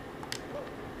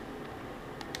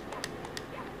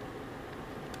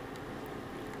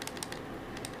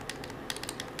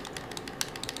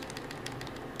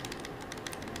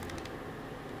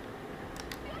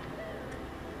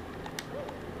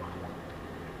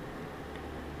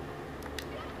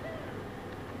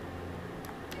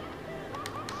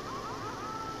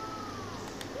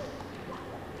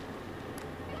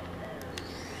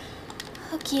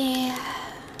 Okay.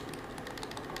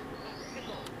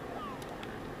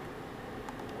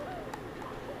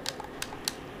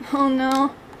 Oh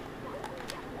no.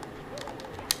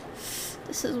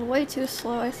 This is way too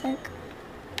slow, I think.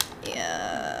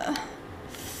 Yeah.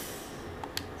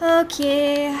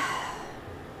 Okay.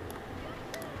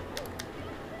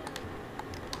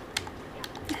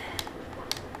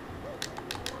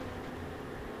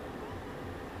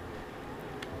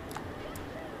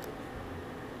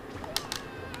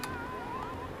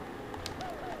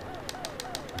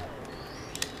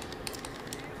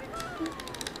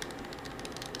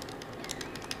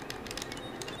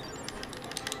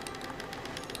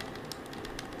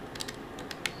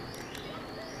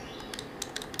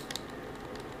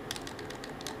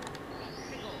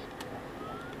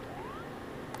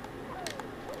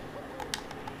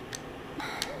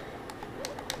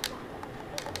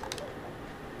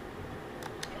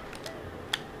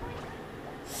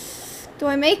 Do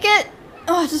I make it?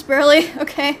 Oh, just barely.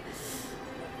 Okay.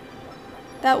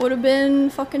 That would have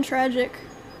been fucking tragic.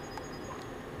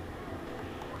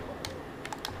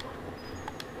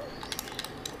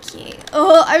 Okay.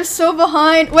 Oh, I'm so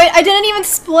behind. Wait, I didn't even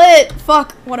split.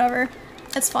 Fuck. Whatever.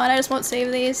 It's fine. I just won't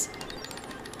save these.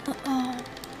 Uh-oh.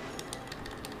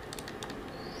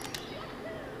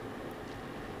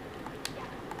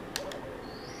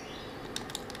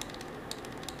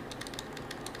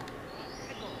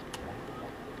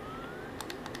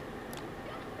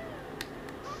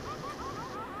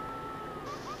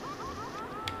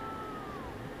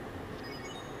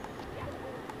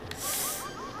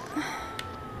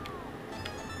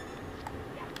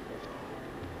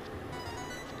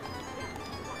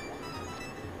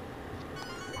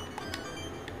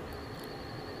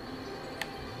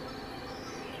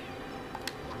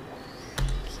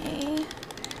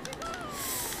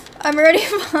 I'm already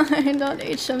behind on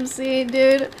HMC,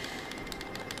 dude.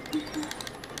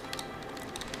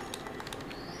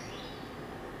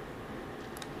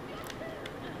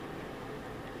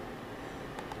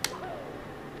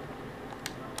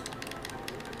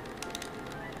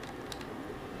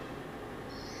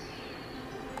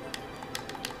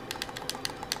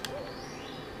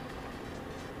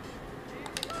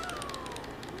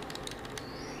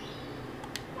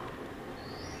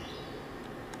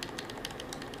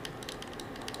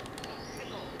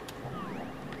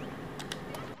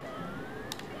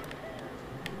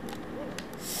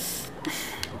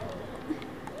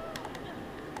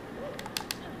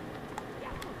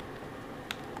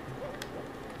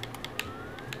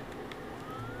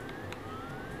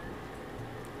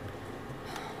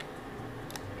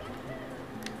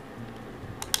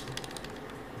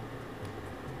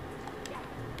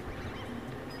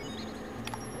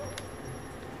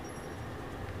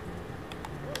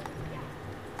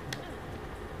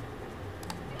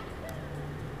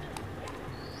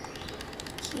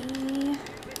 Okay.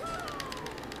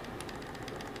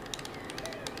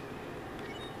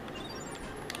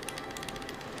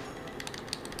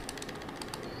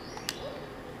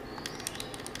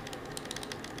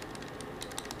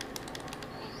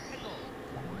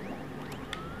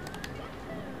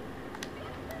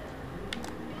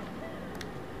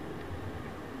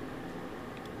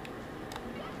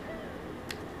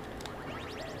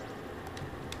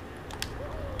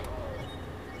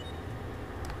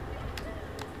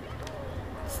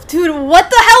 Dude, what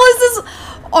the hell is this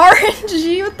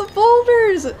RNG with the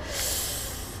boulders?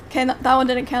 Okay, that one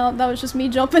didn't count. That was just me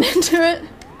jumping into it.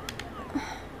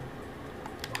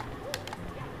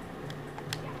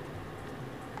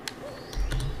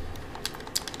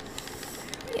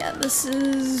 Yeah, this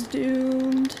is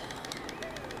doomed.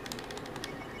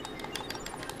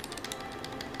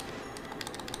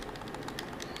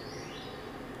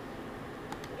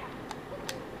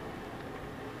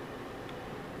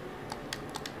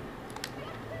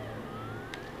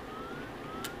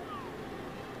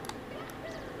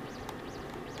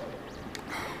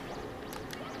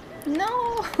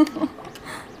 No.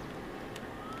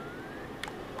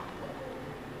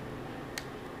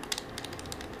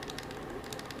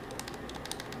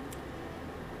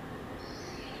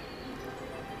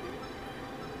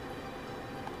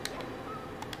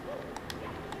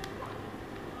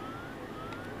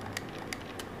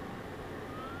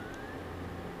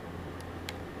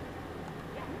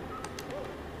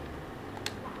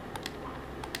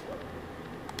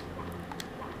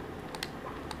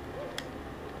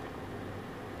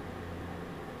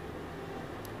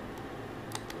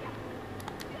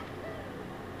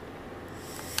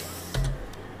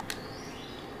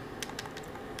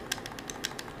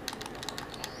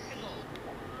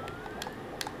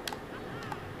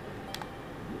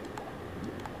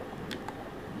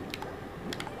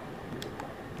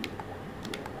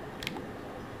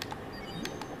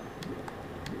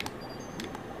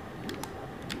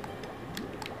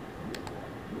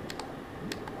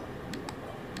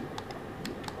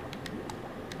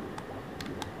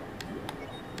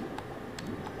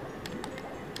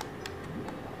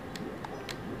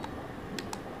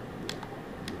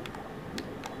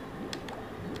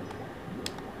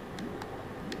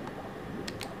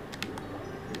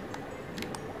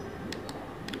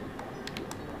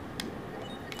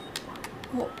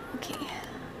 Oh, okay.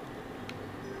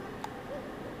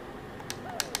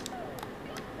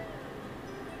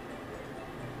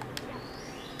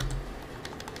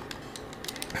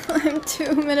 I'm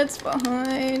 2 minutes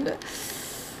behind.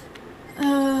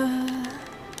 Oh.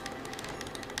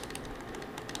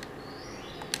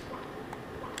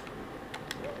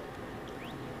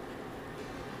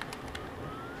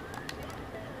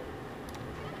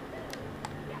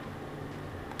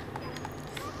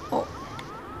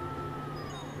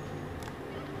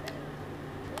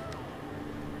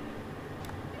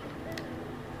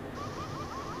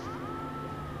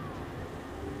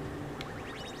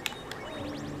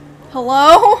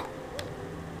 Hello?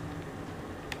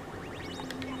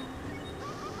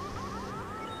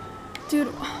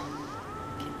 Dude.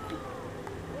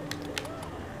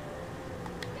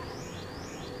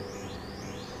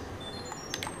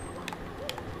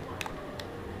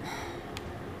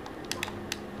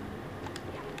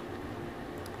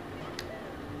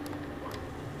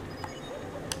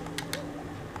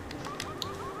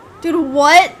 Dude,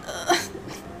 what?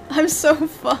 I'm so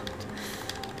fucked.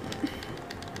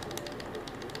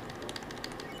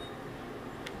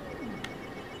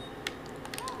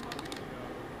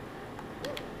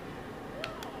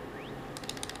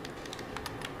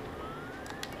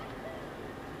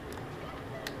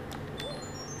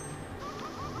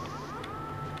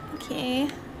 Okay.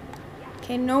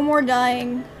 Okay, no more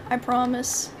dying. I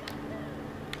promise.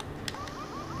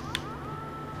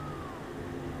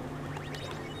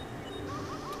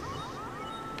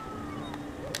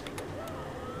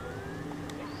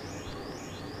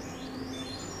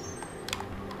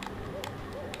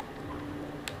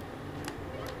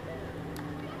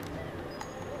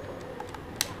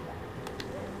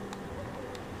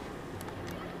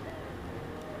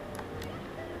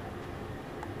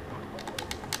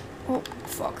 Oh,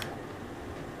 fuck.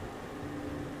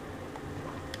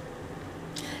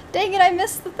 Dang it, I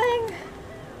missed the thing!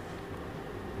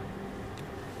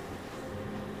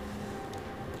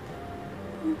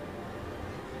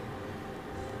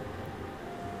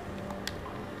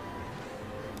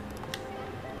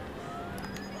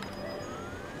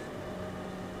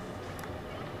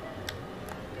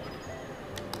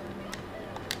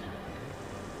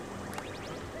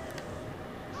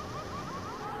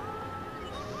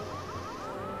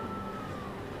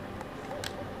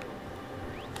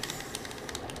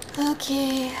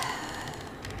 Okay.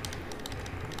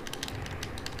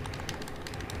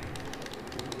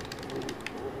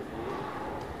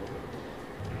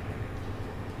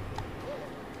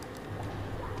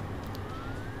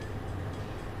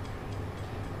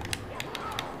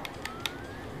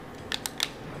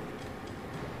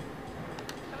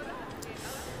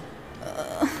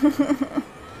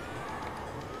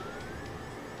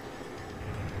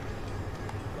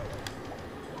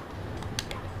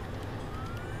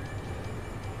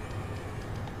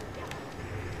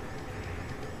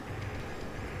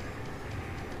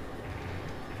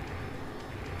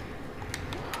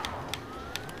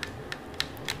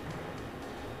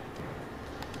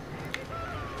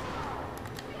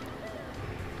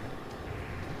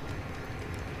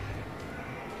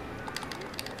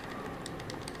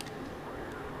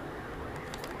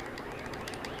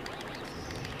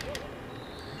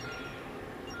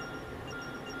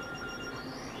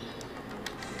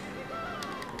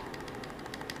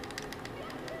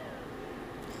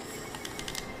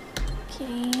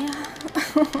 Okay.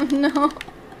 Oh no.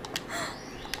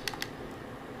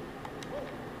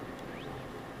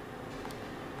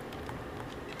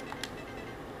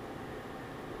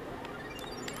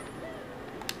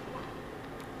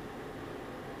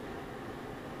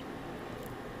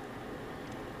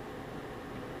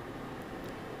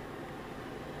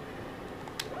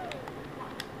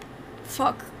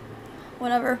 Fuck.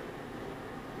 Whatever.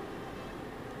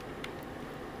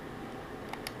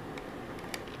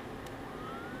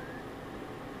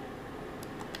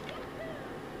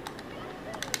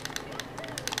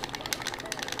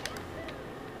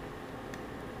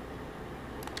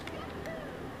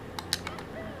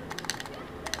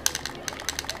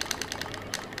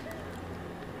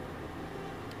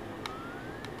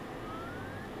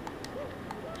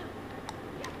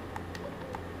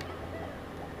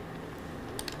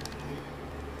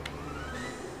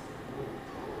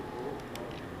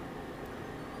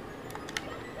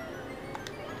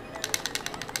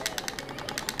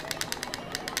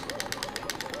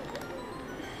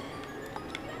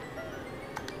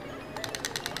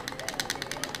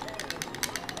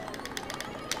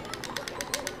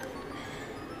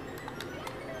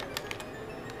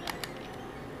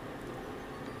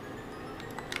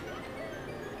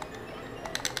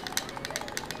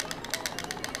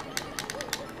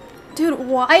 Dude,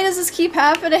 why does this keep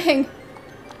happening?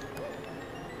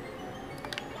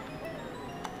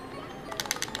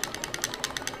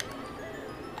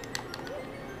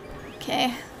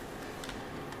 Okay.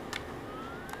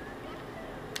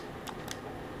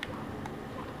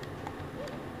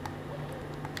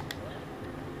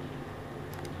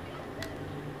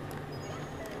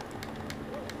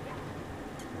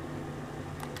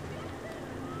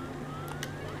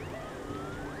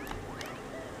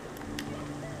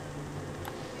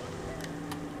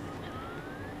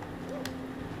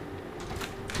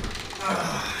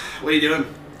 What are you doing?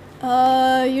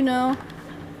 You know.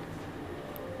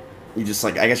 You just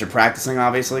like, I guess you're practicing,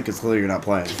 obviously, because clearly you're not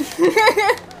playing.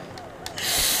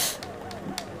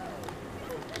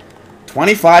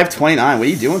 25-29, what are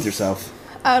you doing with yourself?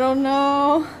 I don't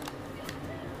know.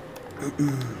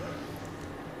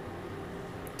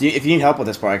 If you need help with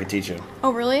this part, I can teach you.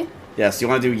 Oh, really? Yes, you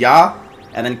want to do ya,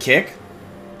 and then kick.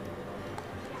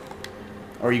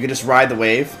 Or you can just ride the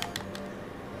wave.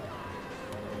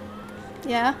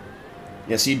 Yeah.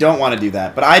 Yeah, so you don't want to do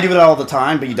that. But I do it all the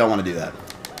time, but you don't want to do that.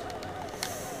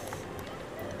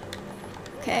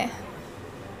 Okay.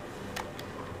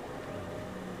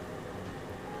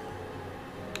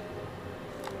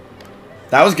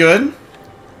 That was good.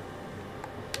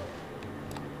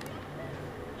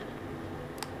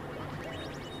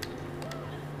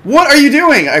 What are you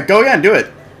doing? Go again, do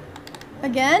it.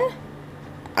 Again?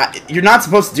 You're not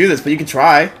supposed to do this, but you can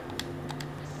try.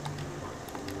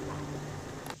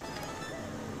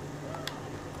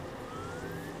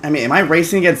 I mean, am I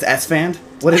racing against S-Fan?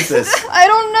 What is this? I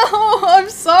don't know. I'm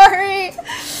sorry.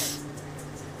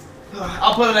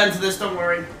 I'll put an end to this, don't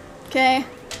worry. Okay.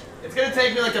 It's gonna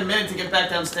take me like a minute to get back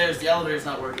downstairs. The elevator's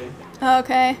not working.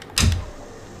 Okay.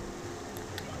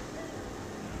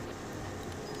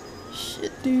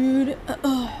 Shit, dude.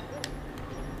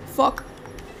 Fuck.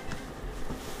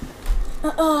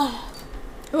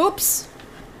 Oops.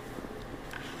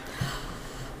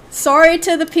 Sorry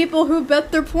to the people who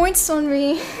bet their points on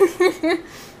me.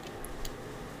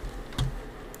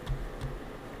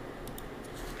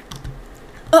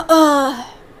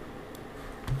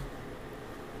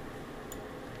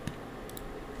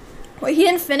 Wait, he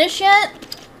didn't finish yet?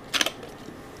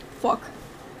 Fuck.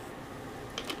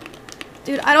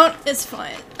 Dude, I don't. It's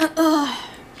fine.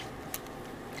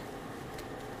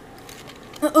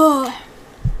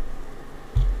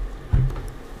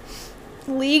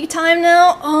 League time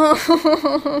now?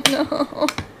 Oh, no.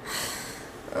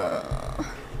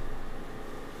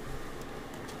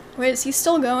 Wait, is he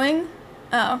still going?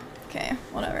 Oh, okay,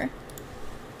 whatever.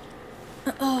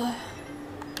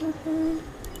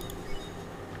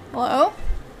 Hello?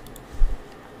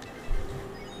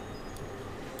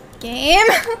 Game?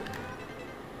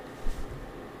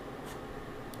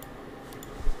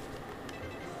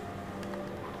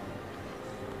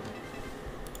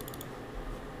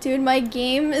 Dude, my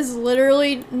game is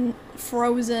literally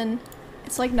frozen.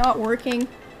 It's like not working.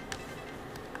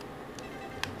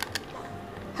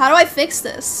 How do I fix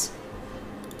this?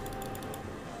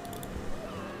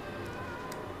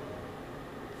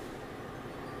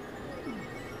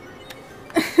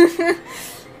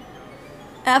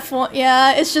 F1,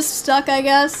 yeah, it's just stuck, I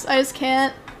guess. I just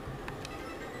can't.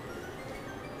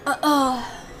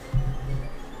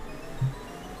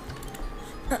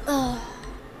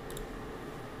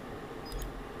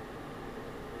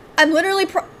 I'm literally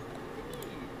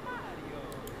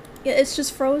yeah, it's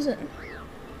just frozen.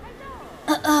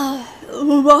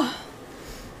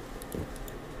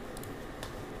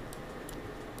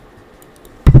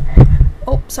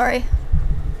 Oh, sorry.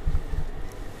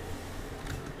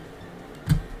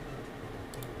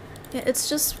 Yeah, it's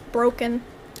just broken.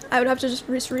 I would have to just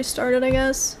restart it, I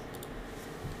guess.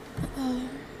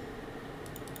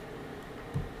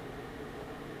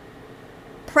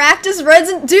 Practice reds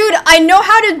and- dude, I know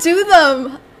how to do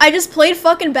them! I just played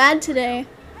fucking bad today.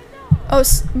 Oh,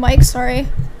 Mike, sorry.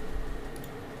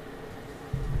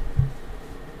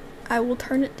 I will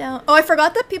turn it down. Oh, I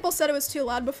forgot that people said it was too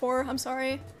loud before. I'm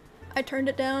sorry. I turned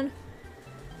it down.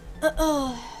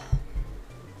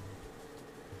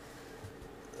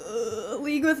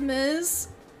 League with Miz.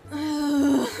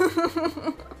 I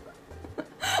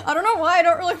don't know why I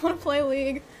don't really want to play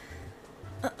League.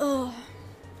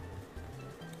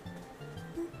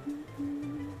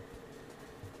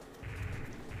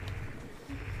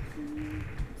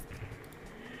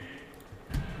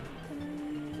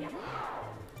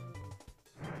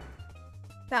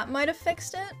 That might have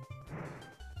fixed it.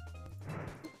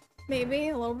 Maybe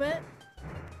a little bit.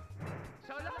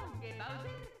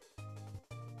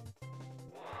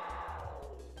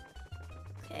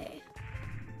 Okay.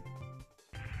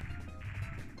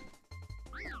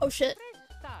 Oh shit.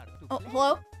 Oh,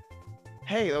 hello?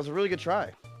 Hey, that was a really good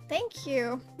try. Thank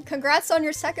you. Congrats on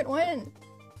your second win.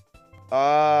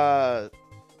 Why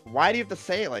do you have to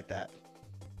say it like that?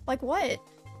 Like what?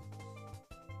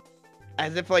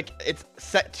 As if like it's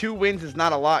set 2 wins is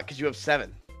not a lot because you have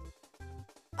 7.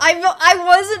 I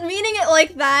wasn't meaning it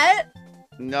like that.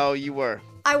 No, you were.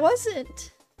 I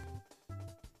wasn't.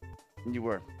 You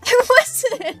were. I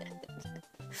wasn't.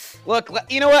 Look,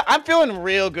 you know what? I'm feeling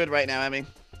real good right now, Emmy.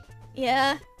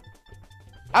 Yeah.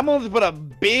 I'm going to put a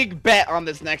big bet on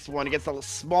this next one against a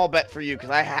small bet for you because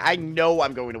I know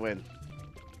I'm going to win.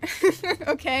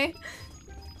 Okay.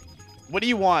 What do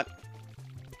you want?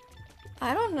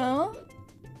 I don't know.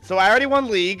 So I already won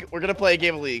League. We're going to play a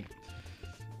game of League.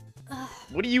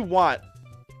 What do you want?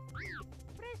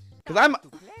 Because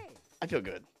I feel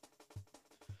good.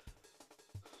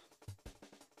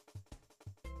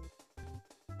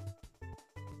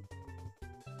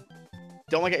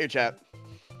 Don't look at your chat.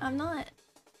 I'm not.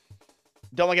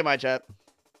 Don't look at my chat.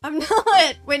 I'm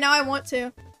not. Wait, now I want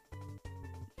to.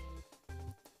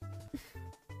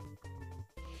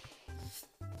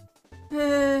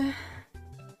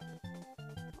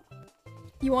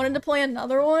 You wanted to play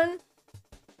another one?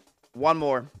 One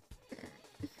more.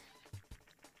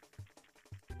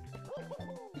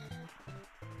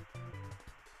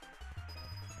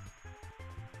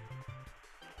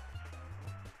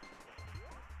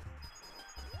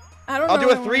 don't know.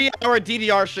 I'll do a 3-hour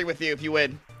DDR stream with you if you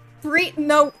win.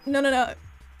 No.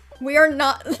 We are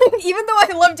not. Even though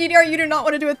I love DDR, you do not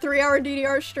want to do a 3-hour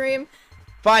DDR stream.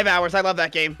 5 hours. I love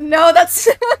that game. No, that's.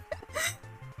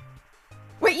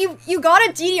 Wait, you got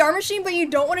a DDR machine, but you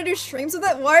don't want to do streams with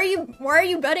it? Why are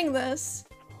you betting this?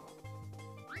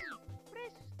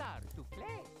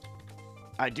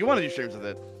 I do want to do streams with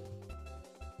it.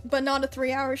 But not a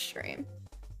 3-hour stream.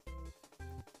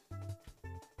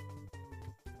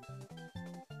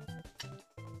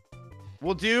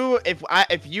 We'll do if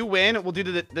you win, we'll do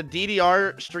the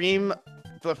DDR stream,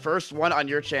 the first one on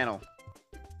your channel.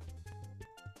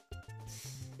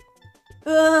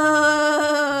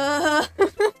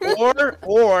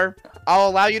 Or I'll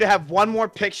allow you to have one more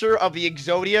picture of the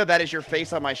Exodia that is your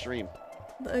face on my stream.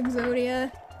 The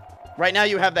Exodia. Right now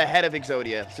you have the head of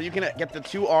Exodia, so you can get the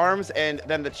 2 arms and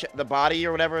then the body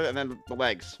or whatever, and then the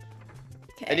legs.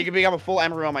 Okay. And you can become a full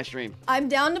Emery on my stream. I'm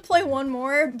down to play one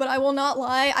more, but I will not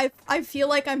lie. I feel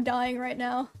like I'm dying right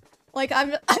now. Like I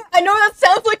know that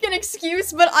sounds like an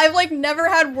excuse, but I've like never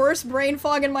had worse brain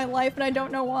fog in my life, and I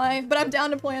don't know why. But I'm down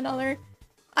to play another.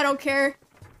 I don't care.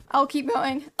 I'll keep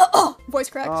going. Oh, voice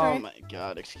crack. Sorry. Oh my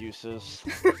god, excuses.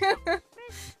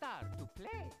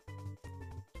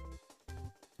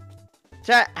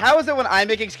 Chat, how is it when I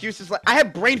make excuses like I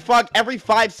have brain fog every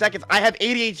 5 seconds? I have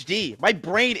ADHD. My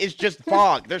brain is just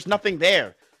fog. There's nothing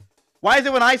there. Why is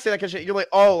it when I say that? Because you're like,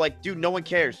 oh, like, dude, no one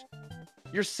cares.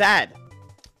 You're sad.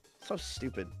 So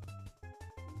stupid.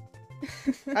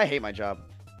 I hate my job.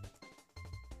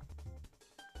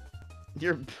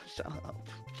 You're shut up.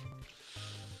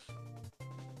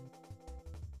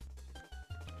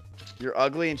 You're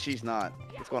ugly and she's not.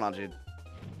 What's going on, Jude?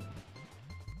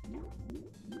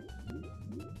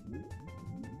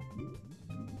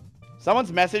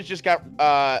 Someone's message just got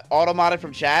auto-modded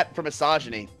from chat for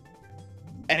misogyny.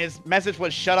 And his message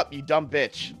was, shut up, you dumb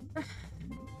bitch.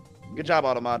 Good job,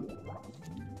 auto-mod.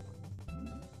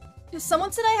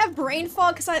 Someone said I have brain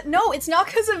fog because no, it's not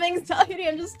because of anxiety,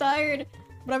 I'm just tired.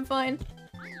 But I'm fine.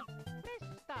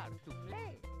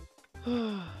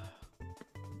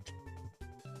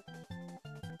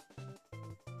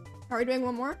 Are we doing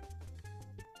one more?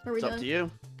 Are we it's done? Up to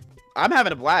you. I'm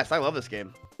having a blast. I love this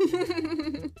game.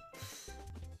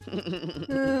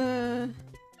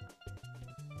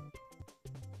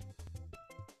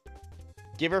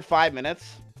 Give her 5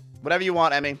 minutes. Whatever you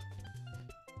want, Emmy.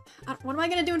 What am I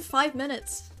gonna do in 5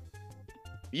 minutes?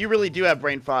 You really do have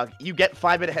brain fog. You get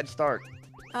 5-minute head start.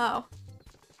 Oh.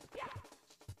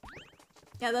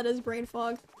 Yeah, that is brain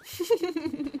fog.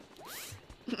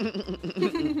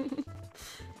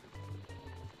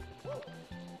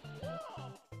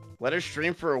 Let her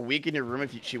stream for a week in your room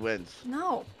if she wins.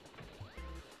 No.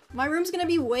 My room's gonna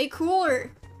be way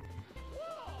cooler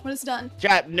when it's done.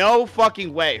 Chat, no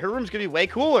fucking way. Her room's gonna be way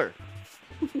cooler.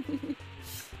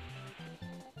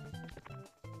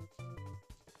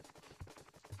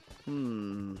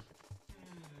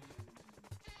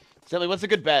 Silly, what's a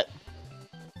good bet?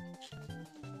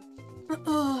 You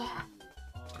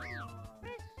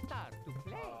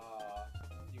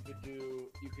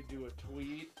could do a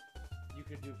tweet. You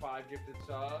could do 5 gifted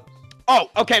subs.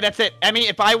 Oh, okay, that's it. Emmy,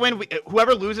 if I win,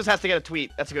 whoever loses has to get a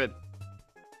tweet. That's good.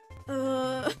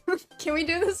 Can we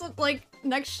do this like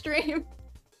next stream?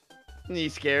 Are you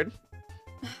scared?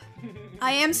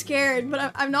 I am scared,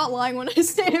 but I'm not lying when I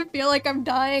say I feel like I'm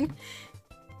dying.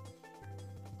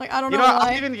 Like, I don't know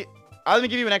why. I'll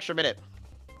even give you an extra minute.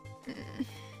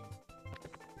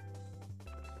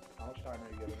 How much time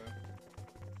are you giving her?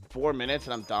 4 minutes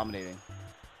and I'm dominating. So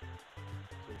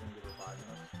you're gonna give her 5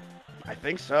 minutes? I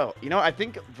think so. You know, I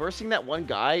think versing that one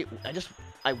guy,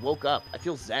 I woke up. I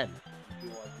feel zen. You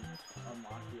feel like you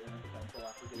unlock your inner potential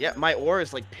after getting Yeah, my aura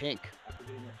is like pink. after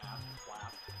getting your ass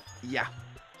slapped? Yeah.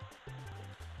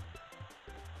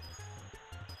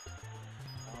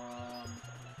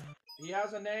 He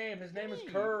has a name. His name is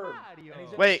Curb. And he's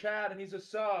in Wait. the chat and he's a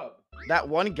sub. That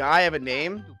one guy have a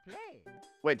name?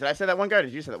 Wait, did I say that one guy or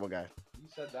did you say that one guy? You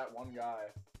said that one guy.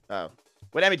 Oh.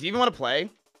 Wait, Emmy, do you even want to play?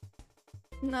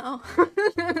 No.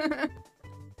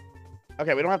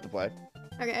 Okay, we don't have to play.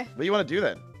 Okay. What do you want to do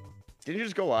then? Didn't you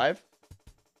just go live?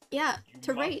 Yeah, You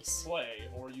to must race. play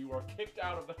or you are kicked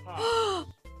out of the house.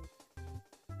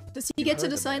 Does he get to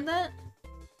decide that?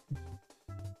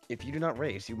 If you do not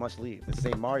race, you must leave. This is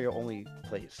a Mario only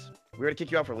place. We're gonna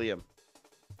kick you out for Liam.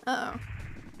 Uh oh.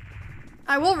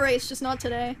 I will race, just not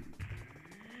today.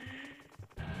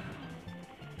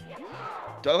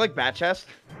 Do I look like Bat Chest?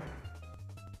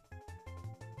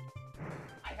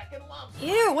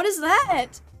 Ew, what is that?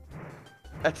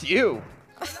 That's you.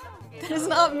 That is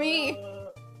not me.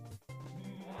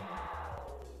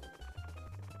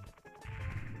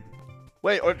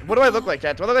 Wait, or what do I look like,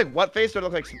 chat? Do I look like what face? Or do I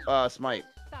look like Smite?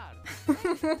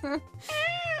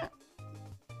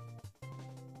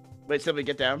 Wait, simply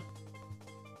get down.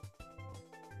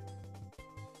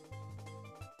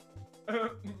 I'm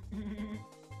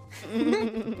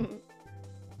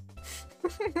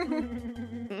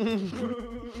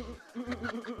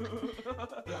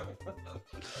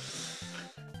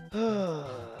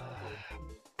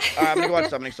gonna go watch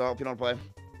Summoning Salt if you don't play.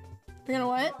 You're gonna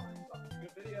what?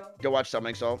 Go watch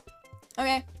Summoning Salt.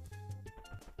 Okay.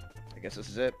 I guess this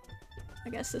is it. I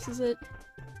guess this is it.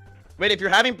 Wait, if you're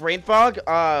having brain fog,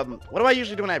 what do I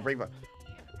usually do when I have brain fog?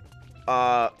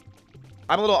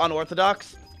 I'm a little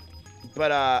unorthodox,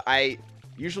 but I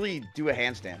usually do a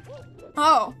handstand.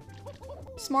 Oh.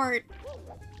 Smart.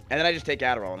 And then I just take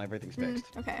Adderall and everything's fixed.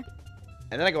 Okay.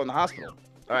 And then I go in the hospital.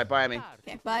 Alright, bye, Amy.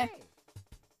 Okay, bye.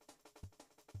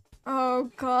 Oh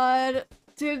god.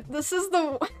 Dude, this is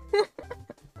the...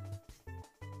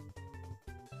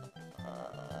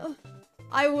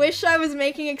 I wish I was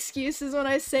making excuses when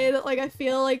I say that, like, I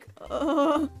feel like...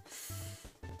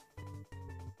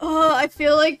 I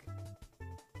feel like...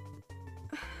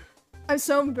 I'm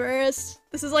so embarrassed.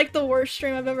 This is, like, the worst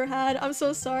stream I've ever had. I'm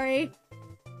so sorry.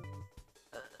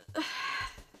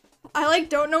 I, like,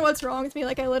 don't know what's wrong with me.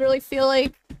 Like, I literally feel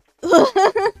like...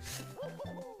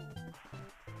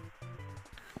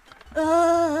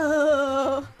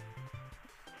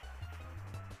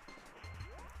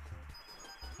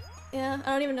 Yeah,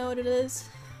 I don't even know what it is.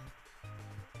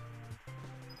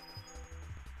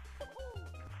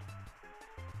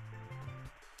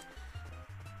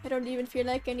 I don't even feel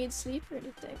like I need sleep or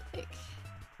anything. Like,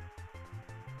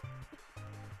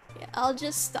 yeah, I'll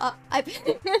just stop. I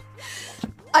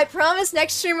promise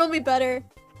next stream will be better.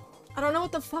 I don't know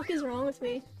what the fuck is wrong with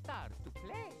me.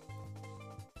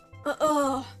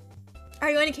 Are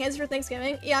you going to Kansas for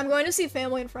Thanksgiving? Yeah, I'm going to see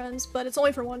family and friends, but it's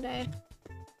only for one day.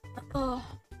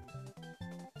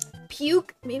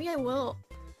 Puke? Maybe I will.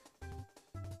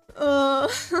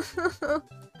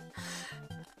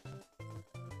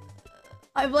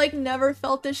 I've like never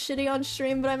felt this shitty on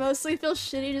stream, but I mostly feel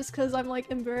shitty just because I'm like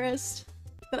embarrassed.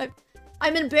 That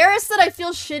I'm embarrassed that I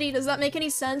feel shitty. Does that make any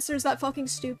sense, or is that fucking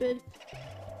stupid?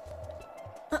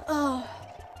 How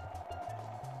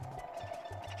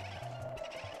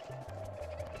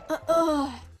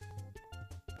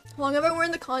long have I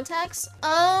worn the contacts?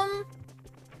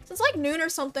 Since like noon or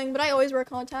something, but I always wear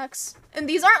contacts. And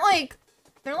these aren't like,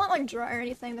 they're not like dry or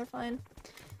anything, they're fine.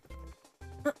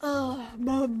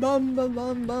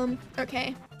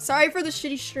 Okay, sorry for the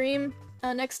shitty stream.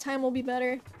 Next time will be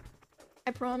better.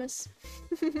 I promise.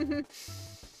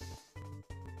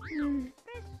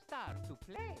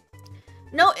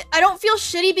 No, I don't feel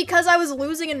shitty because I was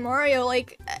losing in Mario.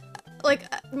 Like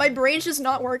my brain's just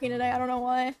not working today. I don't know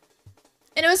why.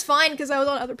 And it was fine because I was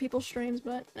on other people's streams,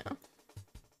 but no.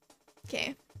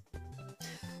 Okay.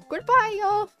 Goodbye,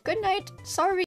 y'all. Good night. Sorry.